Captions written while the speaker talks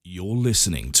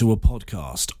listening to a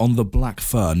podcast on the Black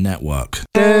Fur Network.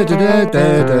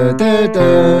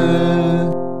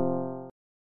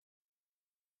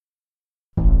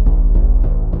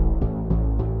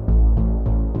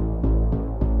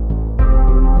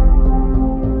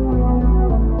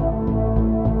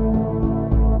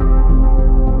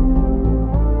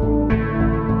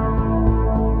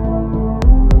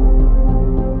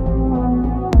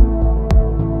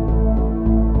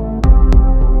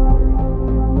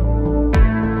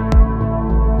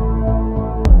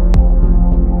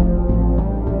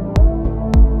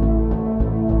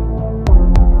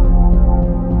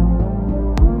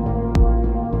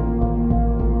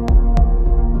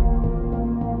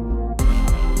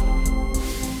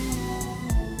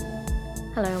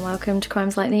 Welcome to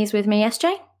Crimes Like These with me,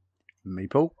 SJ. Me,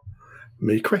 Paul.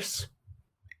 Me, Chris.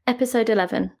 Episode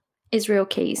 11, Israel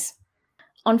Keyes.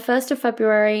 On 1st of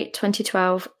February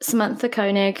 2012, Samantha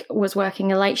Koenig was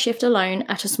working a late shift alone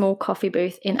at a small coffee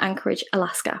booth in Anchorage,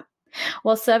 Alaska.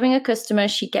 While serving a customer,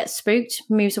 she gets spooked,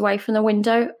 moves away from the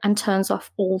window, and turns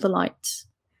off all the lights.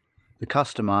 The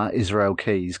customer, Israel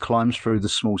Keyes, climbs through the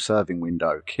small serving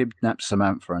window, kidnaps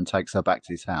Samantha and takes her back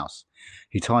to his house.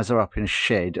 He ties her up in a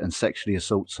shed and sexually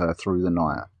assaults her through the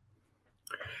night.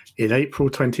 In April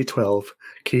 2012,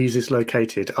 Keyes is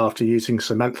located after using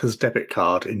Samantha's debit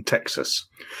card in Texas.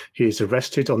 He is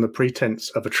arrested on the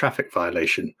pretense of a traffic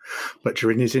violation, but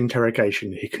during his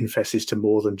interrogation, he confesses to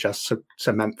more than just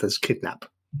Samantha's kidnap.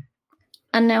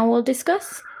 And now we'll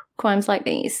discuss Crimes Like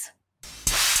These.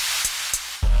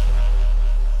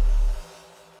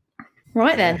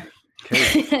 Right then.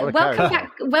 Okay.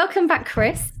 Welcome back,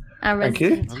 Chris. Our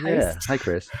resident host. Yeah. Hey,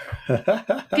 Chris.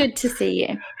 Good to see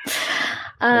you.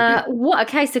 What a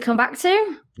case to come back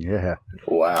to. Yeah.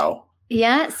 Wow.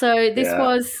 Yeah, so this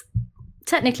was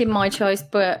technically my choice,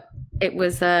 but it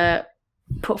was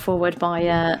put forward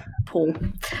by Paul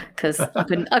because I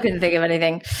couldn't think of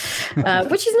anything,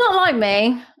 which is not like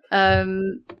me.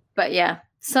 But yeah,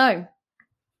 so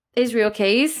Israel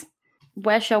Keyes.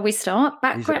 Where shall we start?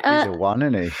 He's a one,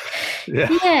 isn't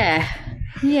he?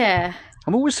 Yeah.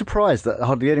 I'm always surprised that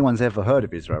hardly anyone's ever heard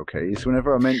of Israel Keyes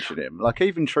whenever I mention him. Like,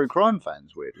 even true crime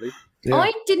fans, weirdly. Yeah.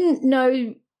 I didn't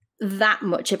know that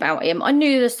much about him. I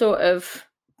knew the sort of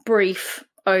brief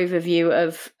overview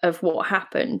of what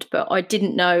happened, but I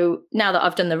didn't know, now that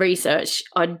I've done the research,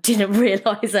 I didn't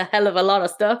realise a hell of a lot of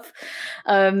stuff.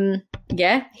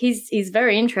 Yeah, he's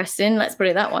very interesting, let's put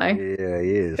it that way. Yeah,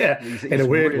 he is. Yeah, in a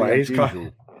weird way, he's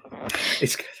in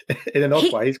an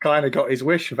odd way, he's kind of got his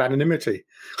wish of anonymity.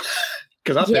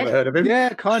 Because I've never heard of him. Yeah,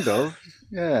 kind of.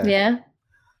 Yeah. Yeah.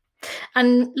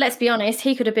 And let's be honest,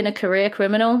 he could have been a career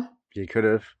criminal. He could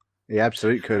have. He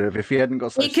absolutely could have. If he hadn't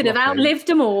got so he could have outlived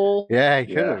them all. Yeah,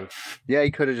 he could have. Yeah, he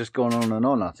could have just gone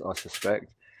on, I suspect.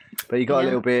 But he got a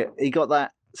little bit, he got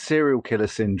that serial killer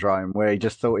syndrome where he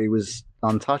just thought he was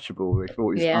untouchable. He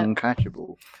thought he was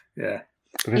uncatchable. Yeah.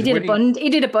 He did a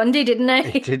Bundy, didn't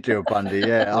he? He did do a Bundy,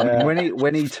 yeah. I mean,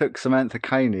 when he took Samantha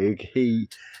Koenig, the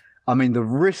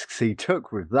risks he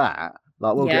took with that,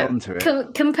 like we'll get onto it.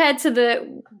 Compared to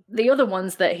the other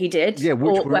ones that he did. Yeah,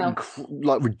 which were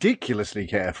ridiculously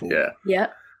careful. Yeah. Yeah.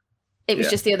 It was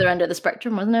just the other end of the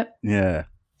spectrum, wasn't it? Yeah.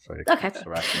 Okay.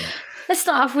 Let's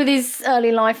start off with his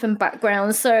early life and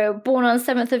background. So, born on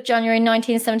 7th of January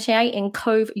 1978 in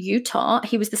Cove, Utah,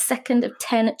 he was the second of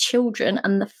 10 children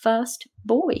and the first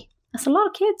boy. That's a lot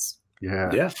of kids.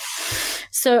 Yeah. Yeah.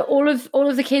 So all of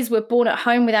the kids were born at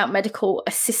home without medical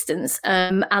assistance,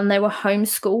 and they were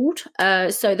homeschooled.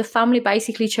 So the family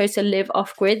basically chose to live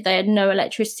off grid. They had no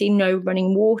electricity, no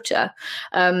running water,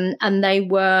 and they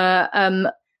were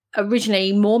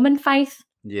originally Mormon faith.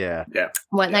 Yeah.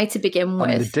 Weren't they to begin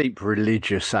with? The deep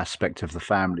religious aspect of the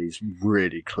family is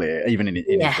really clear, even in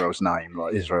Israel's name,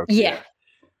 like Israel. Yeah.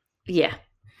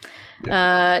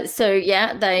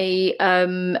 They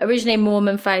originally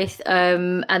Mormon faith,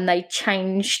 and they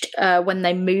changed when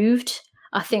they moved.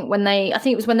 I think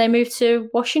it was when they moved to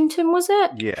Washington, was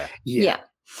it? Yeah.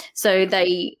 So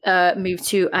they moved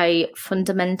to a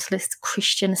fundamentalist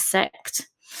Christian sect,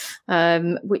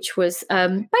 which was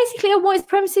basically a white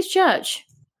supremacist church.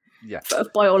 Yeah,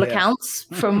 by all accounts,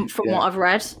 from what I've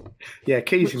read. Yeah,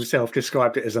 Keyes himself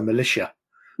described it as a militia.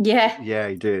 Yeah. Yeah,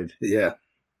 he did. Yeah.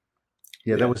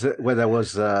 Yeah, there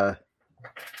was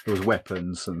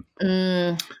weapons and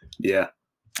yeah,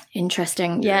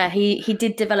 interesting. Yeah, he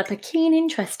did develop a keen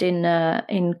interest in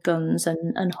guns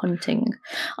and hunting.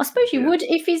 I suppose you would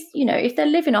if they're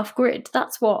living off grid.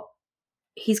 That's what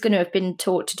he's going to have been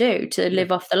taught to do, to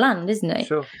live off the land, isn't he?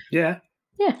 Sure. Yeah.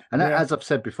 Yeah. And as I've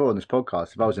said before on this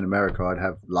podcast, if I was in America, I'd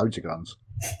have loads of guns.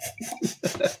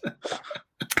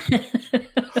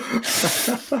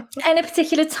 Any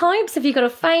particular types? Have you got a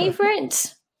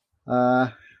favourite? Yeah,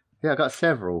 I got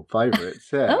several favourites.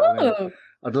 Yeah,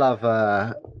 I'd love,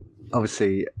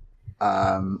 obviously,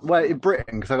 in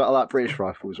Britain, because I like British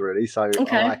rifles really. So I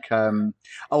like,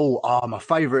 my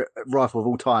favourite rifle of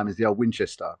all time is the old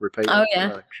Winchester repeater. Oh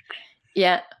yeah,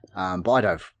 yeah. But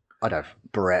I'd have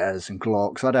Berettas and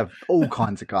Glocks. I'd have all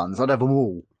kinds of guns. I'd have them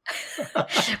all.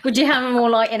 Would you have them all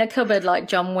like in a cupboard, like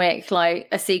John Wick, like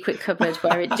a secret cupboard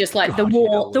where it just like the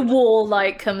wall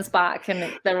like comes back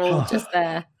and they're all just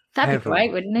there? That'd be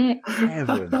great, wouldn't it?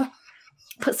 Heaven.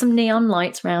 Put some neon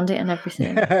lights around it and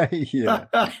everything. Yeah.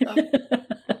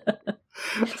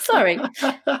 Sorry,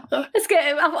 let's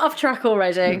get off track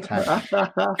already.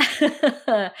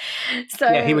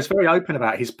 He was very open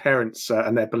about his parents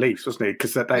and their beliefs, wasn't he?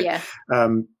 Because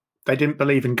they didn't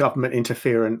believe in government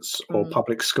interference or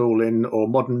public schooling or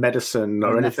modern medicine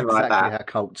or anything like that. How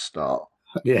cults start.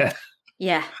 Yeah.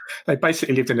 Yeah. They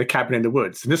basically lived in a cabin in the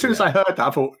woods. And as soon as I heard that,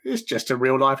 I thought, it's just a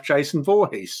real life Jason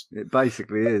Voorhees. It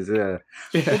basically is, yeah.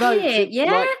 Although,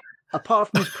 like, apart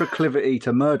from his proclivity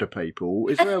to murder people,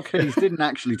 Israel Keyes didn't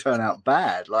actually turn out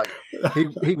bad. Like,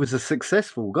 he was a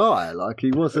successful guy. Like, he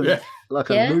wasn't a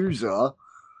loser.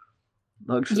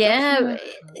 Like, well,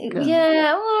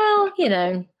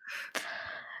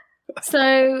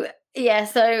 So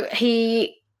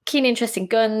he keen interest in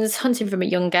guns, hunting from a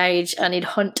young age, and he'd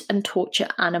hunt and torture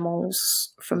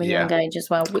animals from a young age as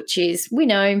well, which is, we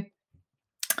know,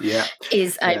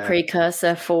 is a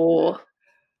precursor for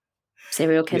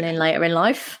serial killing later in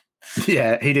life.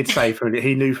 Yeah, he did say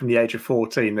he knew from the age of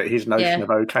 14 that his notion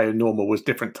of okay and normal was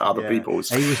different to other people's.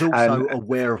 He was also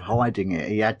aware of hiding it.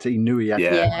 He knew he had to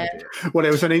hide it. Well,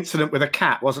 there was an incident with a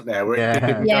cat, wasn't there? Where it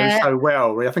didn't go so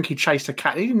well. I think he chased a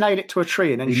cat. He nailed it to a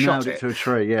tree and then shot it to a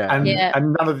tree. And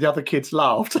none of the other kids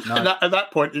laughed. No. And at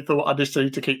that point, he thought, I just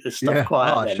need to keep this stuff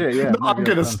quiet. I'm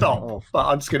going to stop, but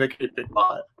I'm just going to keep it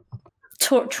quiet.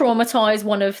 Traumatise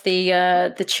one of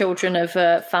the children of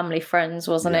family friends,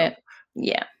 wasn't it?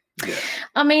 Yeah. Yeah.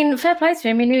 I mean, fair play to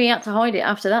him. He knew he had to hide it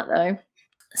after that, though.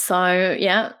 So,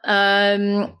 yeah.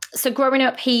 So growing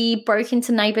up, he broke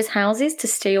into neighbours' houses to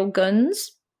steal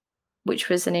guns, which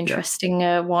was an interesting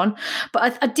one.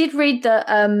 But I did read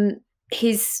that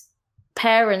his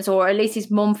parents, or at least his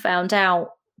mum, found out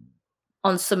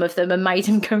on some of them and made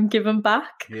him go and give them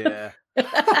back. Yeah.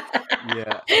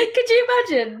 Yeah. Could you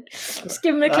imagine? Just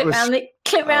give him a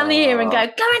clip round the ear and go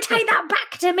and take that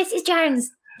back to Mrs. Jones.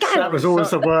 That was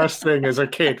always the worst thing as a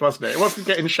kid, wasn't it? It wasn't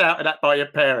getting shouted at by your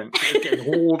parents. It was getting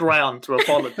hauled round to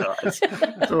apologise.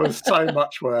 It was so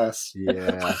much worse.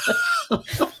 Yeah.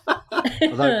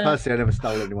 Although, personally, I never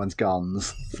stole anyone's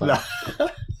guns. So.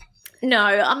 No,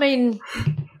 I mean,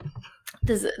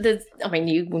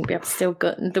 you wouldn't be able to steal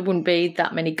guns. There wouldn't be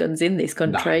that many guns in this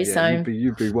country.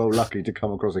 You'd be well lucky to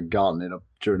come across a gun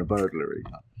during a burglary.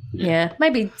 Yeah,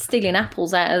 maybe stealing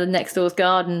apples out of the next door's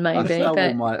garden, maybe.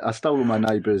 I stole all my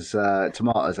neighbour's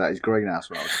tomatoes out of his greenhouse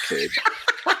when I was a kid.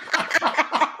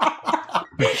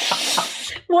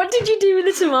 What did you do with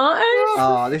the tomatoes?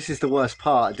 Oh, this is the worst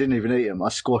part. I didn't even eat them. I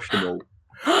squashed them all.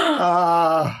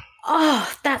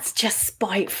 Oh, that's just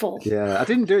spiteful. Yeah, I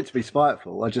didn't do it to be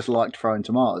spiteful. I just liked throwing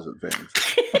tomatoes at things.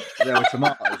 There were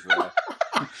tomatoes there.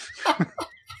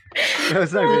 There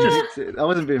was no vindictive. I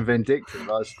wasn't being vindictive.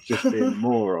 I was just being a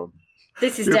moron.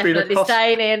 This is definitely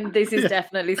staying in. This is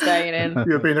definitely staying in.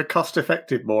 You're being a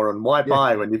cost-effective moron. Why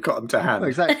buy when you've got them to hand?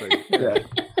 Exactly. Yeah.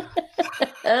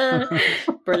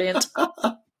 Brilliant.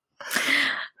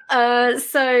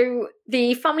 So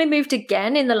the family moved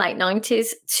again in the late 90s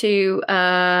to,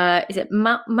 is it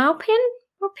Maupin,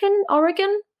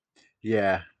 Oregon?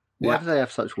 Yeah. Why do they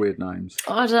have such weird names?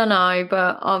 I don't know,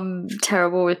 but I'm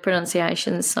terrible with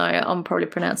pronunciations, so I'm probably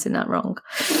pronouncing that wrong.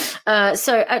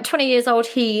 So at 20 years old,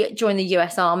 he joined the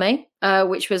US Army,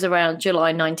 which was around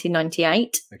July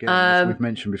 1998. Again, as we've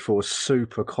mentioned before,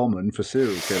 super common for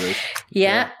serial killers.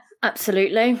 Yeah.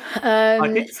 Absolutely.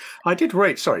 I did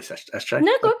read. Sorry, SJ.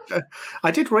 No, go on. I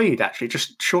did read actually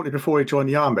just shortly before he joined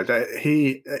the army that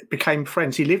he became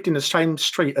friends. He lived in the same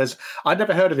street as I'd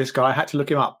never heard of this guy. I had to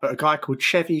look him up, but a guy called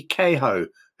Chevy Cahill,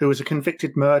 who was a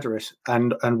convicted murderer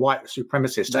and white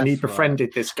supremacist, and he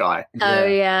befriended this guy. Oh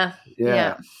yeah.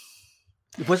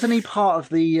 Wasn't he part of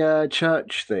the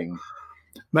church thing?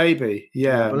 Maybe,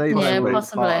 yeah. I believe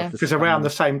possibly. Because around the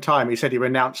same time, he said he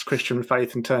renounced Christian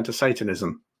faith and turned to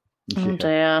Satanism. Oh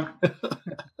dear.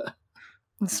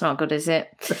 That's not good, is it?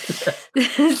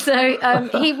 So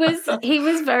he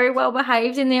was very well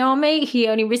behaved in the army. He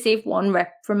only received one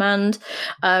reprimand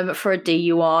for a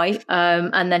DUI,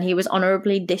 and then he was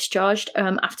honourably discharged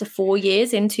after 4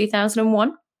 years in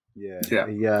 2001. Yeah.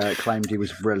 He claimed he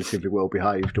was relatively well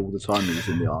behaved all the time he was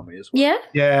in the army as well.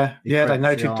 Yeah. Yeah. They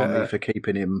noted that for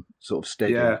keeping him sort of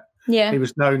steady. Yeah. He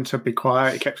was known to be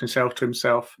quiet. He kept himself to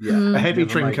himself. Yeah. A heavy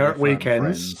drinker at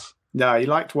weekends. No, he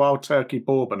liked wild turkey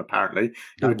bourbon, apparently.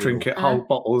 He would drink it whole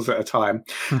bottles at a time.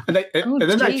 And,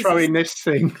 they throw in this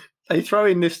thing. They throw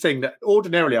in this thing that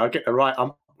ordinarily I get the right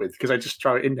ump with because they just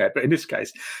throw it in there. But in this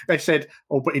case, they said,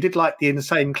 but he did like the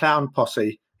Insane Clown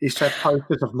Posse. He used to have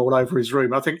posters of them all over his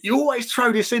room. I think, you always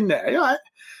throw this in there. You're like,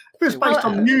 it's based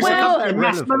on music.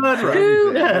 Mass murderer.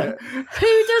 Who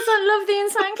doesn't love the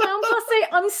Insane Clown Posse?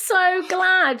 I'm so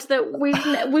glad that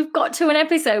we've got to an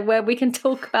episode where we can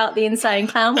talk about the Insane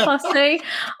Clown Posse.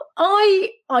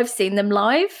 I've seen them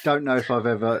live. Don't know if I've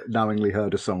ever knowingly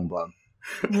heard a song by them.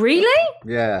 Really?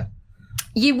 Yeah.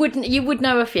 You would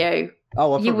know a few.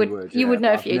 Oh, I probably would. You would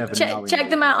know if you check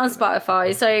them out on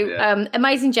Spotify. So,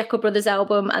 Amazing Jekyll Brothers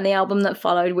album and the album that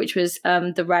followed, which was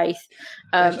The Wraith.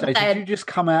 Did you just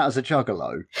come out as a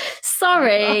juggalo?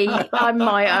 Sorry, I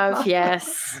might have.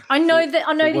 Yes, I know the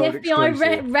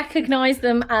FBI recognise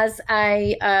them as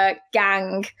a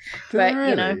gang, but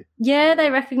really? They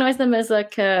recognise them as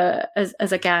like as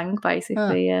a gang,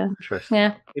 basically. Yeah, interesting.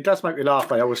 Yeah, it does make me laugh.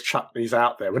 They always chuck these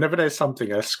out there whenever there's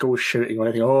something, a school shooting or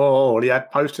anything. Oh, he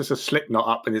had posters of Slipknot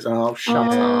up in his. Oh,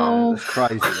 shut up! That's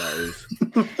crazy. That is.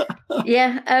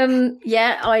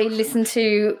 Yeah. I listened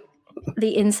to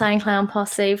the Insane Clown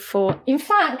Posse in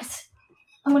fact,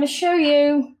 I'm going to show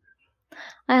you.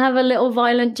 I have a little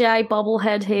Violent J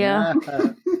bobblehead here.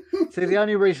 See, the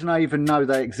only reason I even know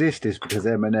they exist is because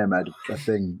Eminem had a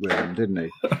thing with them, didn't he?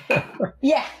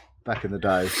 Yeah. Back in the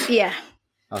day. Yeah.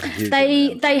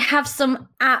 They have some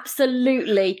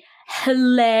absolutely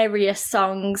hilarious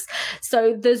songs.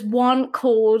 So there's one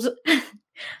called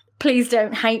Please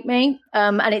Don't Hate Me,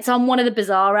 and it's on one of the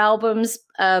Bizarre albums,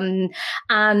 and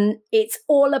it's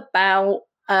all about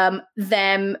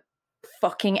them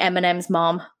fucking Eminem's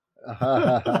mom.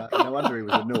 No wonder he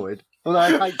was annoyed.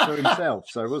 Although he hates her himself,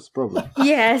 so what's the problem?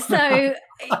 Yeah, so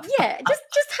just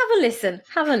have a listen.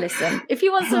 Have a listen. If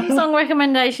you want some song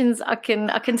recommendations, I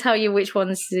can tell you which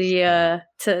ones to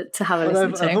have a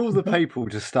listen to. Of all the people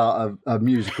to start a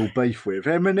musical beef with,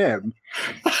 Eminem.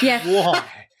 Yeah. Why?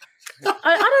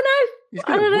 I don't know. He's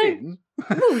going to win.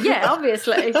 Oh, yeah,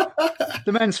 obviously.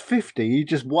 The man's 50. He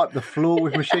just wiped the floor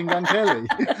with Machine Gun Kelly.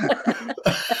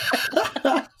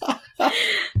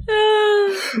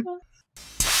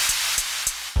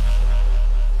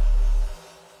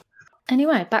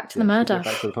 Anyway, back to the murder.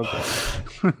 Back to the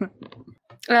podcast.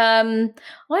 I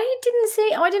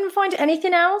didn't find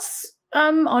anything else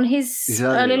on his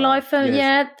early life. Yes.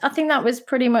 Yeah, I think that was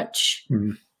pretty much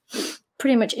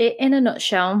it in a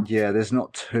nutshell. Yeah, there's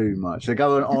not too much. They're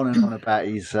going on and on about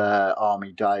his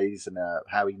army days and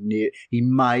how he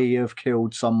may have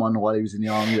killed someone while he was in the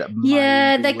army.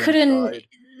 They couldn't. Died.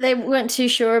 They weren't too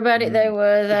sure about it.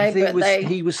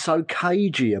 He was so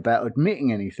cagey about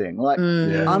admitting anything.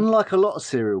 Unlike a lot of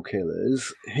serial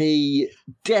killers, he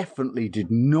definitely did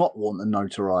not want the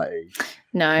notoriety.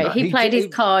 No, he played his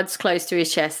cards close to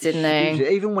his chest, didn't he?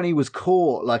 Even when he was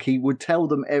caught, he would tell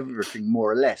them everything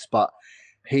more or less, but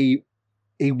he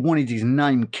wanted his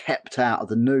name kept out of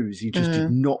the news. He just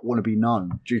did not want to be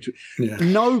known,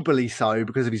 nobly so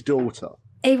because of his daughter.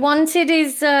 He wanted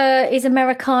his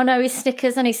Americano, his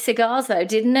Snickers and his cigars, though,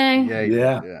 didn't he?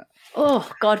 Yeah. Oh,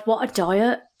 God, what a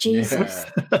diet. Jesus.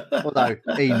 Yeah. Although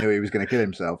he knew he was going to kill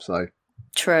himself, so.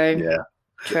 True. Yeah.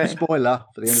 True. Spoiler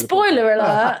for the end Spoiler of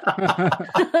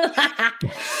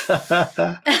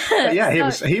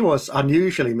alert. He was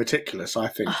unusually meticulous, I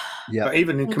think. Yeah. But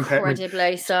even in comparison,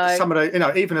 incredibly so. Some of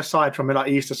the, even aside from it,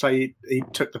 he used to say he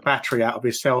took the battery out of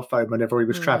his cell phone whenever he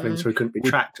was travelling, so he couldn't be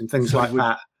tracked and things like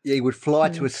that. Yeah, he would fly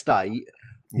to a state,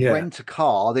 rent a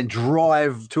car, then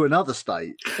drive to another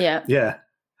state. Yeah. Yeah.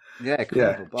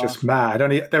 Yeah, just mad.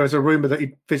 There was a rumor that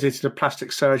he visited a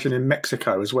plastic surgeon in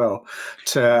Mexico as well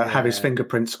to have his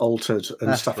fingerprints altered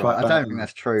and stuff like that. I don't think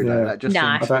that's true. Yeah. That just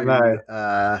I don't know.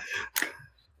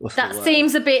 That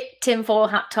seems a bit tinfoil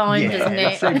hat time, doesn't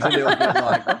it? That seems a little bit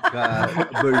like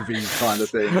movies kind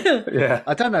of thing. Yeah.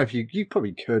 I don't know if you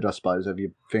probably could, I suppose, have your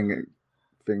finger.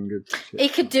 He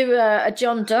could do a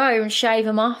John Doe and shave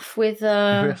him off with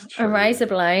a razor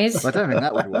blade. I don't think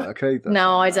that would work either.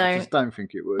 No, I don't. I just don't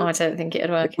think it would. I don't think it would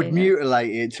work. It would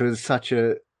mutilate it to such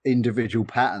a individual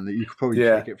pattern that you could probably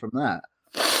take it from that.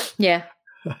 Yeah.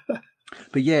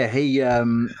 But yeah, he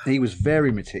was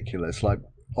very meticulous. Like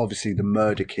obviously the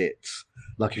murder kits.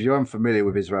 Like if you're unfamiliar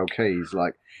with Israel Keyes,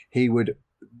 like he would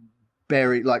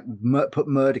bury, like put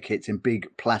murder kits in big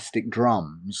plastic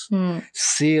drums,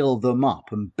 seal them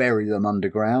up and bury them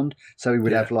underground. So he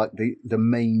would have like the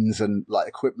means and like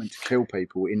equipment to kill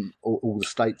people in all the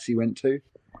states he went to.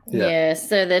 Yeah,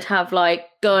 so they'd have like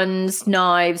guns,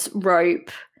 knives, rope,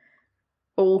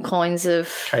 all kinds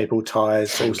of cable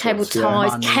ties,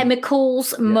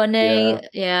 chemicals, money.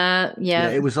 Yeah.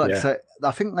 It was like so.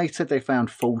 I think they said they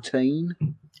found 14.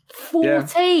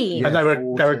 14, and they were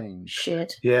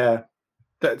shit. Yeah,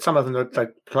 some of them they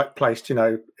placed,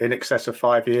 in excess of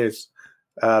 5 years,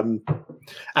 and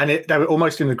they were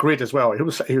almost in the grid as well. He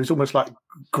was almost like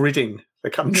gridding the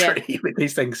country with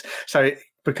these things. So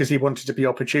because he wanted to be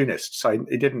opportunist, so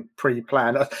he didn't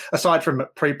pre-plan. Aside from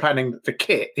pre-planning the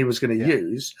kit he was going to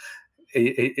use,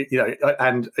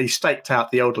 and he staked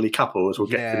out the elderly couple, as we'll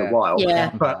get to in a while. Yeah.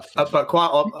 But quite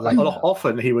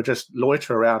often he would just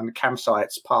loiter around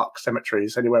campsites, parks,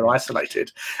 cemeteries, anywhere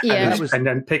isolated, and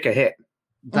then pick a hit.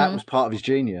 That was part of his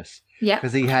genius. Yeah,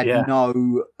 because he had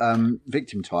no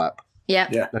victim type.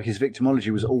 Yeah, like his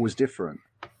victimology was always different.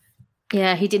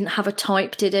 Yeah, he didn't have a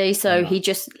type, did he? So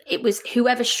it was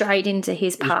whoever strayed into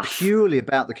his path. It was purely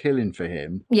about the killing for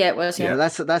him. Yeah, it was. Yeah,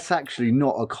 that's actually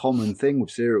not a common thing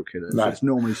with serial killers. No. It's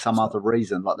normally some other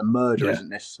reason, like the murder isn't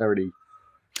necessarily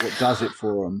what does it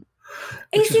for them.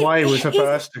 Which is why he was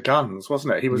averse to guns,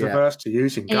 wasn't it? He was averse to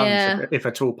using guns, if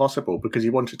at all possible, because he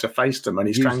wanted to face them and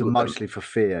he strangled them. Mostly for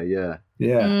fear,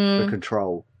 for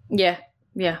control. Yeah,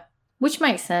 which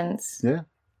makes sense. Yeah.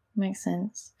 Makes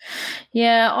sense.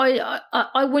 Yeah,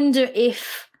 I wonder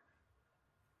if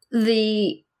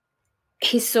his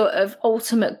sort of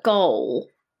ultimate goal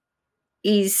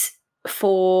is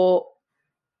for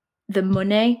the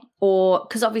money, or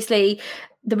because obviously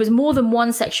there was more than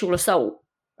one sexual assault.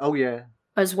 Oh yeah,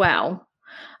 as well,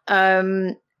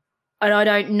 and I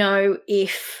don't know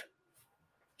if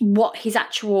what his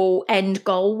actual end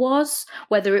goal was,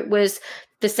 whether it was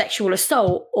the sexual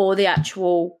assault or the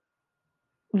actual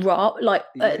robbing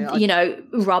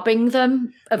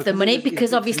them of the money,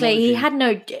 because obviously he had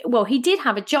he did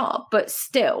have a job, but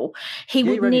still he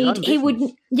would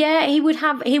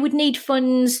need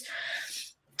funds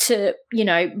to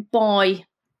buy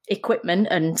equipment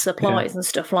and supplies and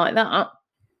stuff like that.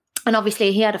 And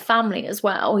obviously he had a family as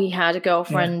well. He had a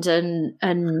girlfriend and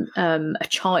a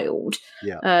child.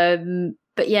 But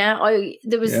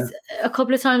there was a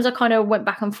couple of times I kind of went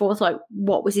back and forth, like,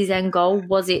 what was his end goal?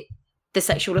 Was it the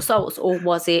sexual assaults, or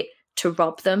was it to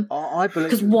rob them? I believe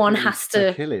because one has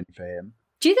to kill him for him.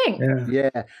 Do you think?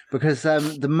 Yeah, because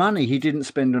the money he didn't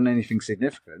spend on anything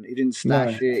significant. He didn't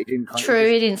stash it. He didn't.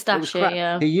 He didn't stash it.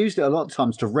 Yeah, he used it a lot of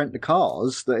times to rent the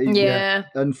cars that he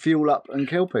and fuel up and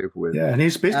kill people with. Yeah, and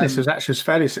his business was actually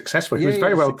fairly successful. He was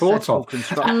very well thought of.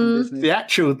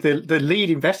 The lead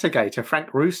investigator,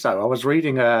 Frank Russo. I was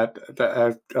reading a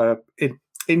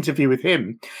interview with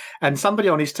him, and somebody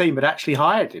on his team had actually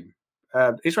hired him.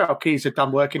 Israel Keyes had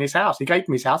done work in his house. He gave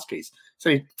him his house keys, so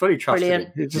he fully trusted him.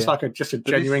 He's just like a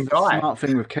genuine guy. The smart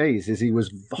thing with Keyes is he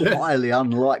was highly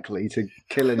unlikely to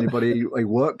kill anybody he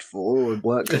worked for or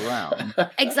worked around.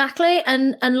 Exactly,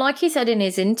 and like he said in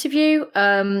his interview,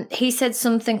 he said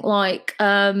something like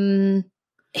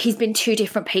he's been two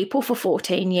different people for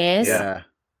 14 years.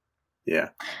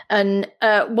 Yeah. And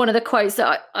one of the quotes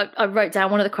that I wrote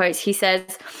down, one of the quotes, he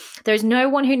says, "There is no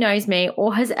one who knows me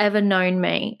or has ever known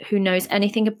me who knows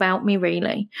anything about me,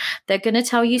 really. They're going to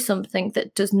tell you something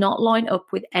that does not line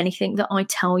up with anything that I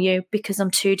tell you, because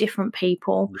I'm two different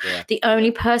people. Yeah. The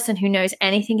only person who knows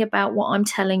anything about what I'm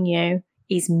telling you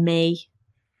is me."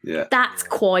 Yeah. That's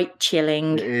quite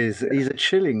chilling. It is. He's a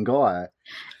chilling guy.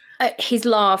 His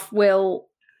laugh will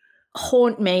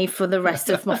haunt me for the rest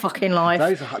of my fucking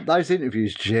life. Those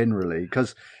interviews generally,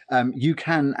 because you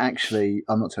can actually,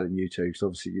 I'm not telling you to, because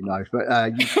obviously you know, but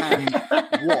you can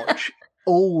watch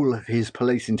all of his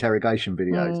police interrogation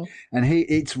videos, and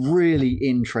it's really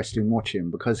interesting watching,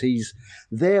 because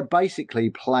they're basically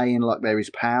playing like they're his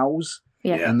pals,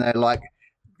 and they're like,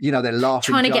 they're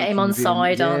laughing, trying to get him on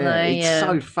side, aren't they? It's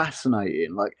so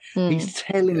fascinating. Like he's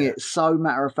telling it so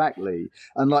matter of factly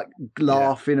and like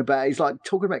laughing about it. He's like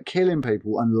talking about killing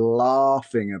people and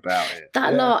laughing about it.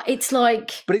 It's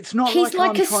like, but it's not he's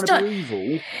like I'm trying to be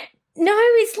evil. No,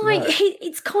 it's like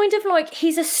it's kind of like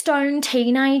he's a stone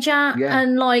teenager,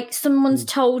 and like someone's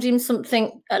told him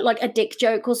something like a dick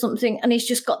joke or something, and he's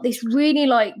just got this really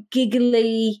like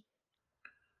giggly.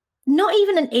 Not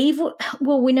even an evil.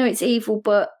 Well, we know it's evil,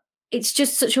 but it's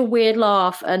just such a weird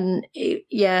laugh, and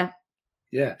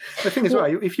Yeah. The thing is,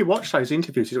 if you watch those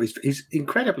interviews, he's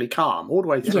incredibly calm all the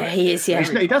way through. Yeah, he is, yeah.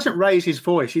 He doesn't raise his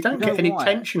voice. You don't get any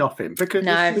tension off him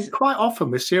because quite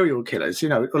often with serial killers, a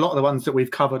lot of the ones that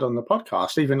we've covered on the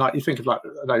podcast, even like you think of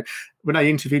when they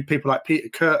interviewed people like Peter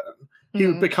Curtin, he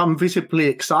would become visibly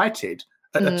excited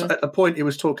at the point he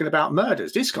was talking about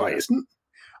murders. This guy isn't.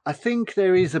 I think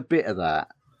there is a bit of that.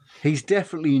 He's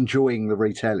definitely enjoying the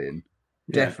retelling.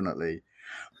 Yeah. Definitely.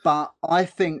 But I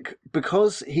think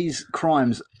because his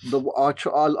crimes,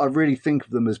 I really think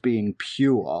of them as being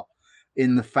pure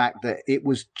in the fact that it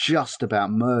was just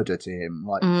about murder to him.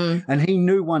 And he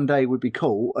knew one day would be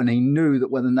caught, and he knew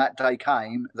that when that day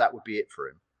came, that would be it for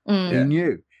him. He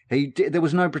knew. There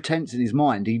was no pretense in his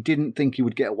mind. He didn't think he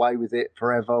would get away with it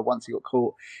forever once he got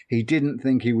caught. He didn't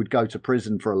think he would go to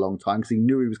prison for a long time because he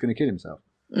knew he was going to kill himself.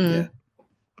 Yeah.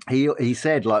 He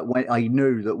said, when I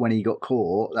knew that when he got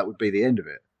caught, that would be the end of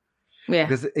it. Yeah.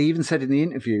 Because he even said in the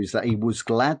interviews that he was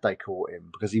glad they caught him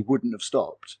because he wouldn't have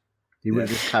stopped. He would have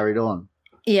just carried on.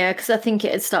 Yeah, because I think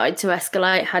it had started to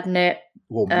escalate, hadn't it?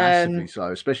 Well, massively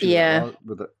so, especially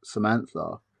with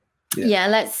Samantha. Yeah,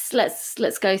 let's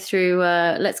go through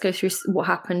what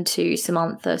happened to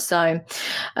Samantha. So,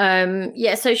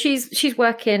 so she's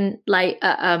working late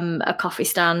at a coffee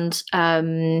stand,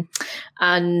 and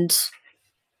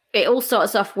it all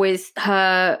starts off with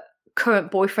her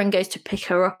current boyfriend goes to pick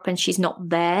her up and she's not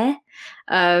there,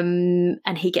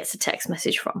 and he gets a text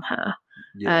message from her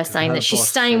saying that she's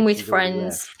staying with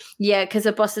friends. Yeah, because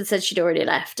her boss had said she'd already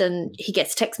left, and he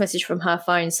gets a text message from her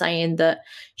phone saying that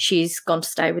she's gone to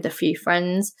stay with a few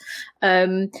friends.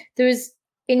 There was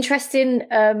interesting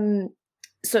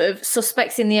sort of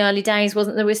suspects in the early days,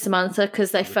 wasn't there, with Samantha,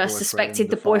 because they first suspected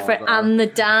the boyfriend and the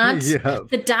dad. Yeah.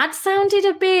 The dad sounded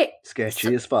a bit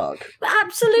sketchy as fuck.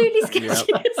 Absolutely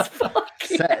sketchy as fuck.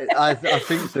 Yeah. I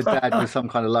think the dad was some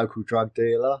kind of local drug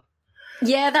dealer.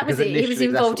 Yeah, that was it. He was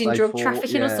involved in drug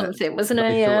trafficking or something, wasn't he?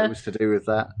 They thought it was to do with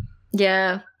that.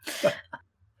 Yeah.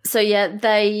 So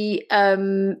they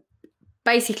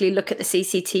basically look at the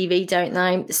CCTV, don't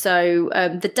they? So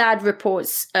the dad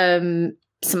reports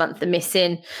Samantha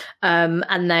missing,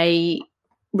 and they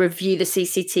review the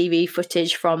CCTV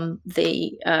footage from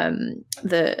the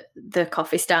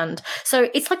coffee stand. So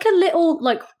it's like a little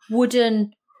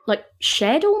wooden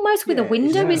shed almost with a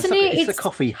window, isn't it? It's a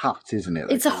coffee hut, isn't it?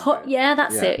 It's a hut. Yeah,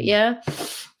 that's it. Yeah.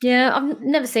 I've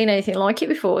never seen anything like it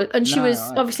before. And she was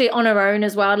obviously on her own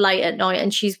as well, late at night.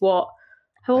 And she's how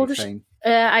old was she?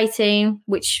 18,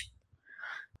 which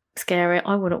scary.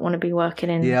 I wouldn't want to be working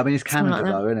in. Yeah, I mean it's Canada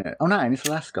though, isn't it? Oh no, it's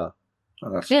Alaska.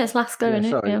 Yeah, it's Alaska, isn't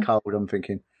it? Sorry, cold. I'm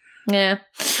thinking. Yeah.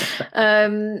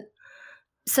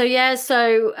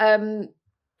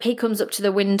 He comes up to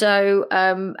the window,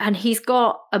 and he's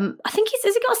got, I think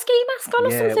has he got a ski mask on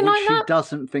or something like that? She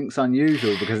doesn't think's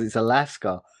unusual because it's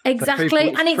Alaska.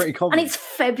 Exactly, and it's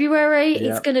February.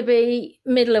 Yeah. It's going to be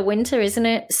middle of winter, isn't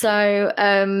it? So,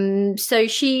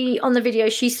 she on the video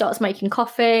she starts making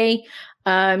coffee.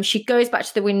 She goes back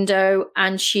to the window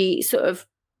and she sort of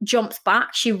jumps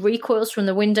back. She recoils from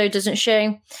the window, doesn't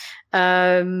she?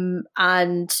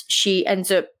 And she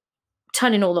ends up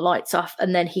turning all the lights off,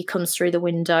 and then he comes through the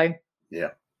window. Yeah.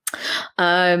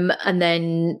 And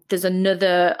then there's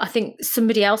another, I think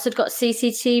somebody else had got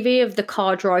CCTV of the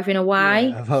car driving away.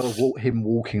 Yeah, him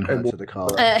walking her to the car.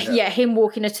 Him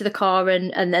walking her to the car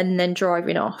and then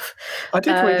driving off. I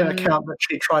did read an account that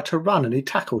she tried to run and he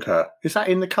tackled her. Is that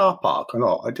in the car park or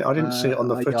not? I didn't see it on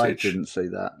the footage. I didn't see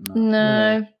that.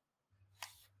 No.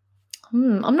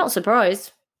 I'm not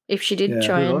surprised if she did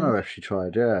try. Good on her if she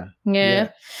tried, Yeah. You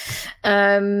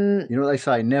know what they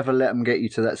say? Never let them get you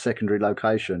to that secondary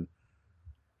location.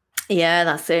 Yeah,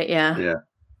 that's it. Yeah. Yeah.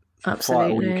 Absolutely.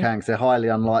 Fight all you can because they're highly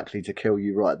unlikely to kill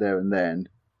you right there and then.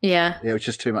 Yeah. It was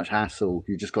just too much hassle.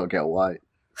 You just got to get away.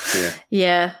 Yeah.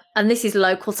 Yeah. And this is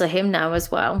local to him now as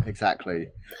well. Exactly.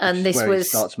 And this where he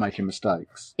starts making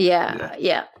mistakes.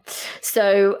 Yeah.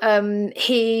 So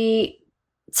he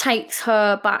takes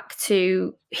her back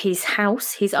to his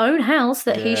house, his own house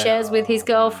that he shares with his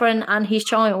girlfriend and his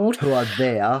child. Who are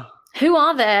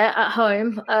there at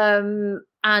home,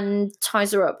 and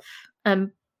ties her up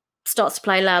and starts to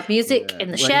play loud music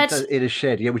in the shed. In a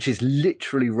shed, which is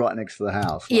literally right next to the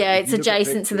house. It's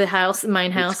adjacent to the house, the main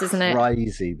house, isn't it?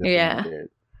 Crazy. Yeah.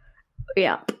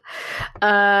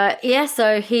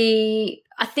 So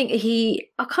I don't know if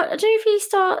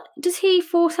does he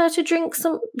force her to drink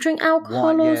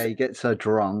alcohol? Yeah, he gets her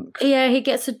drunk. Yeah, he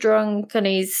gets her drunk and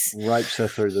he's rapes her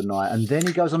through the night, and then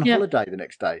he goes on holiday the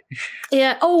next day.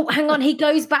 Yeah. Oh, hang on, he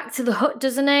goes back to the hut,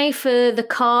 doesn't he, for the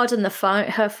card and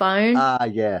her phone?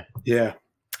 Yeah. Yeah.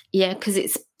 Yeah, because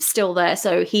it's still there.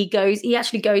 So he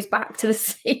actually goes back to the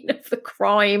scene of the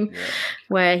crime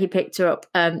where he picked her up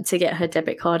to get her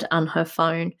debit card and her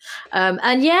phone. And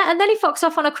then he fucks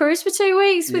off on a cruise for 2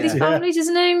 weeks with his family,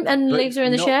 doesn't he? And leaves her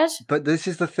in the shed. But this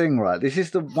is the thing, right? This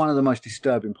is one of the most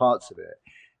disturbing parts of it,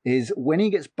 is when he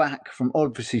gets back from,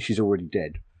 obviously she's already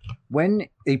dead. When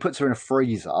he puts her in a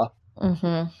freezer,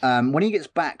 when he gets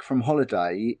back from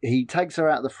holiday, he takes her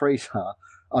out of the freezer.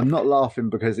 I'm not laughing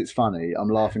because it's funny. I'm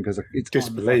laughing because it's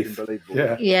disbelief.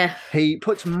 Unbelievable. Yeah. He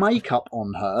puts makeup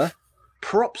on her,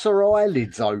 props her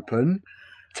eyelids open,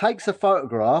 takes a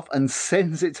photograph, and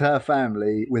sends it to her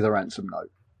family with a ransom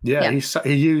note. Yeah.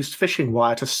 He used fishing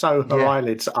wire to sew her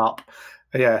eyelids up.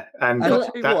 Yeah, and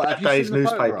that day's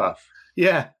newspaper.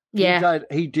 Yeah.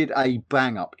 He did a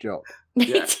bang up job.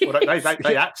 Yeah, well,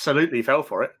 they absolutely fell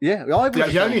for it. Yeah, I would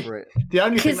fell for it. The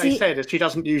only thing they said is she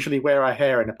doesn't usually wear her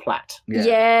hair in a plait.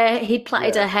 Yeah, he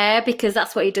plaited her hair because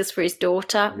that's what he does for his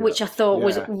daughter, which I thought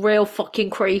was real fucking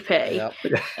creepy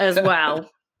as well.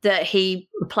 That he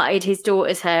plaited his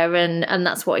daughter's hair and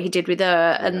that's what he did with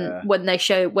her. And when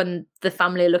the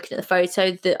family are looking at the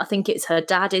photo, I think it's her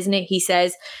dad, isn't it? He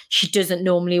says she doesn't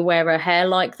normally wear her hair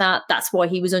like that. That's why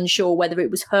he was unsure whether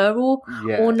it was her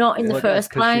or not in the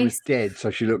first place. She was dead, so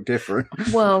she looked different.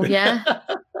 Well, yeah.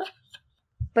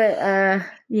 But,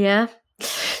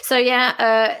 So,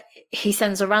 he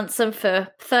sends a ransom for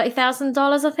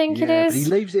 $30,000, I think it is. But he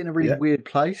leaves it in a really weird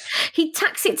place. He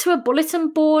tacks it to a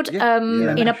bulletin board in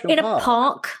a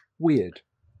park. Weird.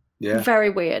 Yeah. Very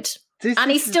weird. And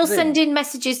he's still sending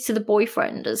messages to the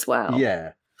boyfriend as well.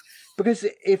 Yeah. Because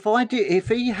if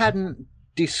he hadn't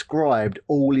described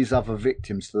all his other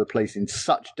victims to the police in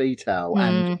such detail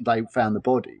and they found the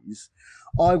bodies,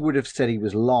 I would have said he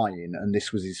was lying and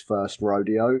this was his first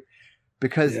rodeo.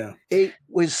 Because it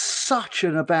was such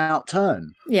an about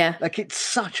turn. Yeah. Like, it's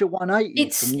such a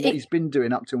 180 from what he's been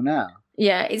doing up till now.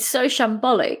 Yeah, it's so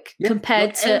shambolic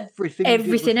compared to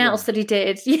everything else that he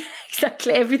did. Yeah,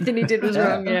 exactly. Everything he did was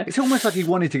wrong, It's almost like he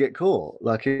wanted to get caught.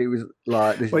 Like, it was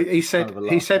like... This he said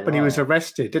when he was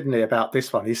arrested, didn't he, about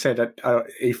this one? He said that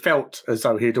he felt as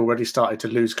though he'd already started to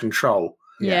lose control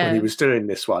when he was doing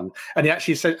this one. And he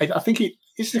actually said, I think he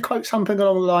used to quote something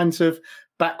along the lines of,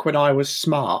 back when I was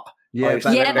smart... that's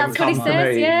what he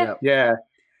says. Yeah.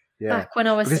 Back when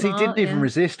I was because he didn't even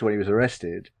resist when he was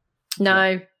arrested.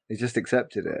 No, he just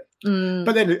accepted it.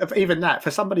 But then, even that,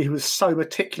 for somebody who was so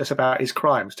meticulous about his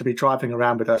crimes, to be driving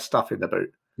around with her stuff in the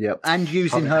boot. Yep, and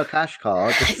using her cash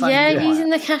card. Using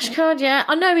the cash card. Yeah,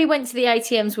 I know he went to the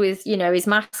ATMs with his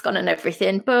mask on and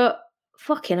everything, but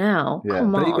fucking hell,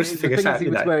 come on. The thing is, he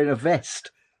was wearing a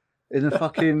vest in the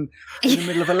fucking in the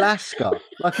middle of Alaska.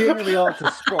 Like, he ain't really hard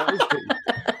to spot, is he?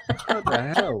 What the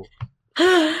hell?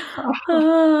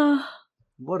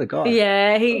 What a guy.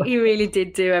 Yeah, he really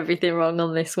did do everything wrong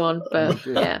on this one. But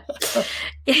so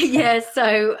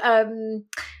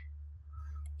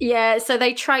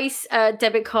they trace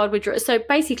debit card withdrawal. So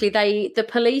basically the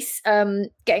police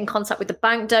get in contact with the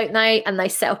bank, don't they? And they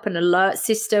set up an alert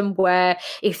system where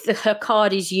if her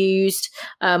card is used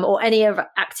or any other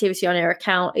activity on her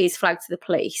account is flagged to the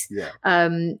police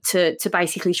to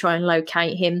basically try and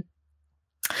locate him.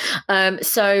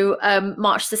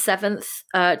 March the 7th,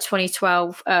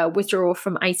 2012, withdrawal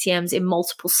from ATMs in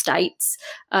multiple states,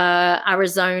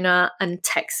 Arizona and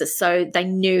Texas. So they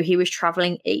knew he was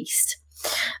traveling east.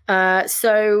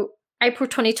 April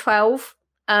 2012,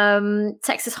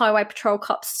 Texas Highway Patrol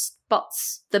cops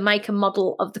spots the make and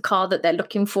model of the car that they're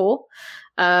looking for.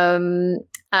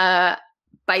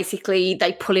 Basically,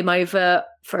 they pull him over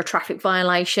for a traffic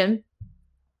violation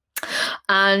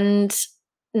and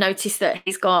notice that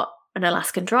he's got an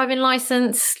Alaskan driving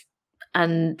license,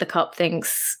 and the cop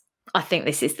thinks, I think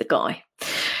this is the guy.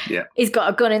 Yeah. He's got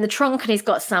a gun in the trunk and he's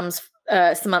got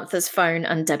Samantha's phone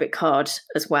and debit card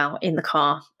as well in the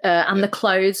car. And the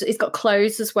clothes, he's got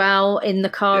clothes as well in the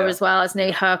car as well, hasn't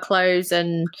he? Her clothes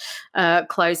and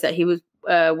clothes that he was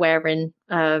wearing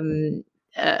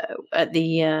at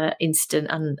the incident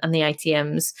and the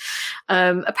ATMs.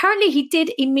 Apparently he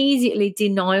did immediately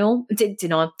deny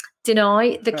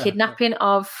the kidnapping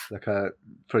of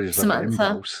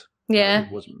Samantha.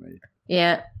 It wasn't me.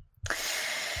 Yeah.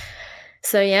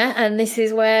 So and this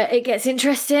is where it gets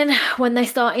interesting when they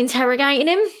start interrogating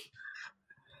him.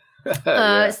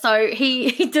 So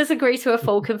he does agree to a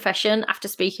full confession after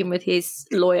speaking with his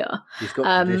lawyer. He's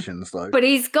got conditions though, but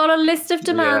he's got a list of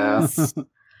demands.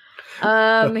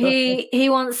 He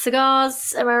wants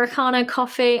cigars, Americano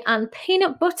coffee, and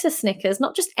peanut butter Snickers.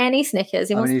 Not just any Snickers.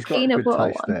 He wants peanut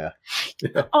butter one. There.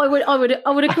 Yeah. I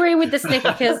would agree with the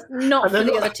Snickers, not for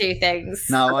the other two things.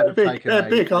 No, I'd have taken they're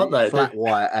big, aren't they? Flat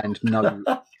white and no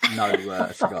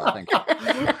cigar. Thank you.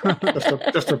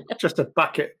 just a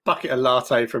bucket of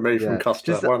latte for me from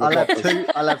Costa.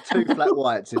 I'll have two flat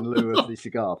whites in lieu of the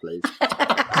cigar, please.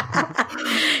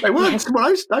 They weren't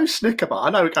those Snicker bars. I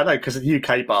know, because the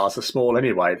UK bars are small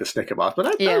anyway. The Snicker bars,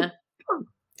 but they're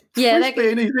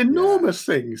these enormous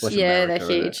things. Yeah, they're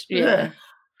huge. Yeah.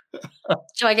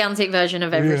 Gigantic version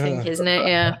of everything, isn't it?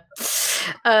 Yeah.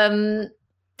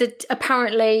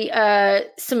 Apparently,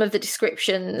 some of the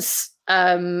descriptions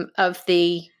of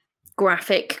the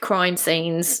graphic crime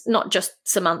scenes, not just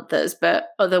Samantha's, but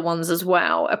other ones as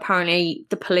well. Apparently,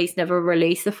 the police never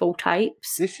released the full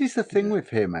tapes. This is the thing with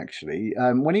him, actually.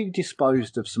 When he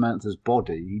disposed of Samantha's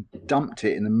body, he dumped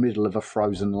it in the middle of a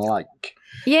frozen lake.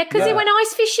 Yeah, because he went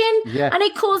ice fishing and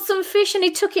he caught some fish and he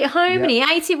took it home and he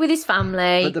ate it with his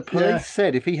family. But the police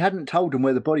said if he hadn't told them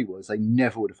where the body was, they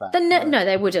never would have found it. No,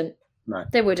 they wouldn't. No.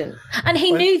 They wouldn't. And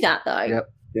he knew that, though.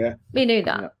 Yep. Yeah. He knew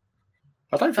that. Yep.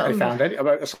 I don't think they found any.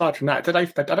 Aside from that, I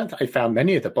don't think they found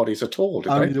many of the bodies at all.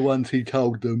 Did Only they? the ones he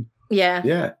told them. Yeah.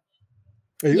 Yeah.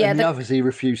 And the others he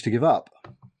refused to give up.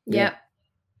 Yeah.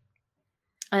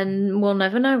 And we'll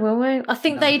never know, will we? I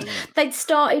think they'd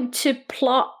started to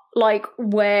plot like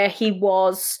where he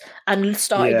was and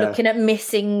started looking at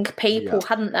missing people,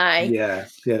 hadn't they? Yeah.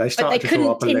 Yeah. They started to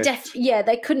draw up a list.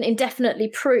 They couldn't indefinitely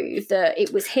prove that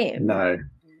it was him. No.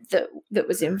 That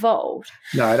was involved.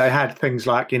 No, they had things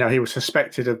like, he was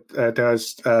suspected of, there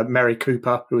was Mary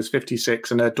Cooper, who was 56,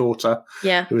 and her daughter,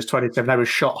 who was 27. They were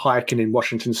shot hiking in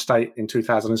Washington State in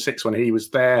 2006 when he was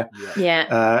there.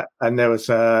 Yeah. And there was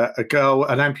a girl,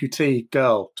 an amputee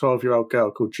girl, 12-year-old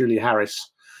girl called Julie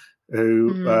Harris,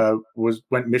 who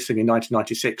went missing in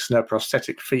 1996, and her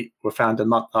prosthetic feet were found a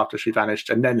month after she vanished,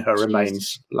 and then her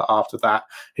remains after that.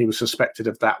 He was suspected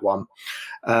of that one.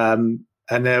 And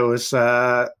there was...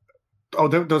 there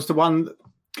was the one.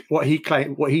 What he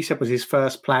said was his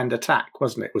first planned attack,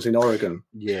 wasn't it? It was in Oregon.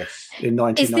 Yes, in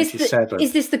 1997.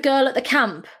 Is this the girl at the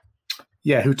camp?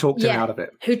 Yeah, who talked him out of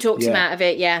it? Who talked him out of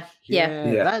it? Yeah.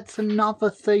 That's another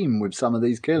theme with some of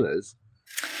these killers.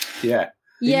 Yeah.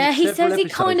 Yeah, he says he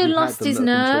kind of lost his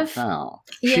nerve.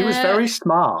 She was very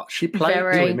smart. She played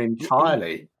to him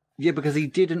entirely. Yeah, because he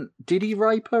didn't. Did he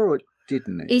rape her or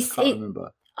didn't he? I can't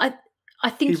remember. I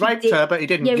think he raped her, but he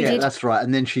didn't. Yeah, that's right.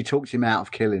 And then she talked him out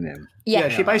of killing him. Yeah,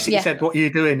 she basically said, "What are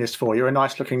you doing this for? You're a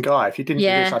nice-looking guy. If you didn't do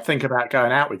this, I'd think about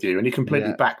going out with you." And he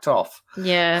completely backed off.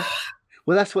 Yeah.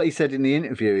 Well, that's what he said in the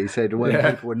interview. He said when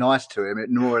people were nice to him, it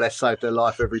more or less saved their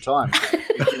life every time. He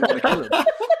didn't want to kill them.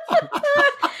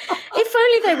 If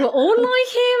only they were all like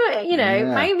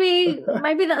him.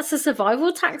 Maybe that's a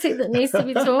survival tactic that needs to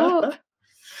be taught.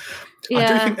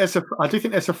 Yeah. I do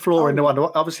think there's a flaw in the one.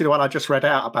 Obviously, the one I just read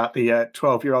out about the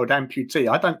 12-year-old amputee.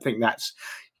 I don't think that's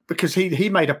because he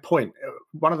made a point.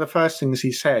 One of the first things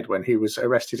he said when he was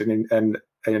arrested and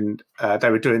they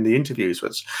were doing the interviews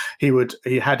was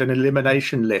he had an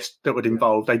elimination list that would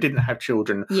involve they didn't have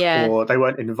children or they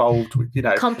weren't involved with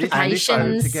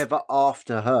complications together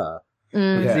after her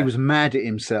because he was mad at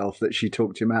himself that she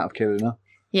talked him out of killing her.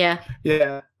 Yeah,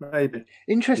 maybe.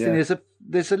 Interesting.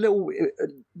 There's a little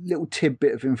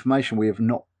tidbit of information we have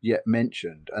not yet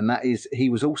mentioned, and that is he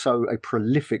was also a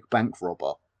prolific bank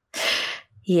robber.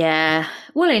 Yeah.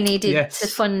 Well, he needed to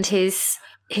fund his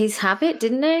habit,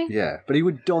 didn't he? Yeah, but he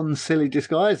would don silly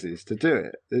disguises to do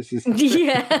it. This is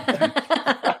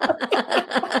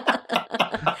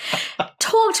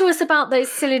Talk to us about those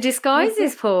silly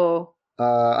disguises, Paul.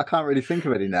 I can't really think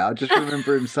of any now. I just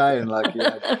remember him saying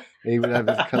he would have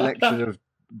a collection of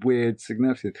weird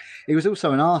significance. He was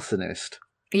also an arsonist.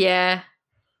 Yeah.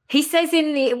 He says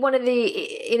in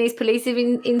his police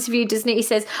interview, doesn't he? He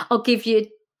says, "I'll give you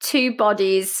 2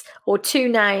 bodies or 2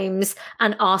 names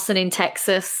and arson in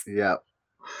Texas." Yeah.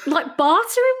 Like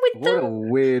bartering with them. What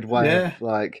a weird way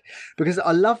of because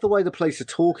I love the way the police are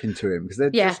talking to him because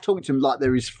they're just talking to him like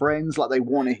they're his friends, like they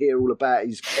want to hear all about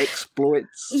his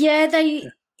exploits. Yeah,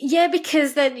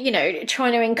 because they're,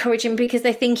 trying to encourage him because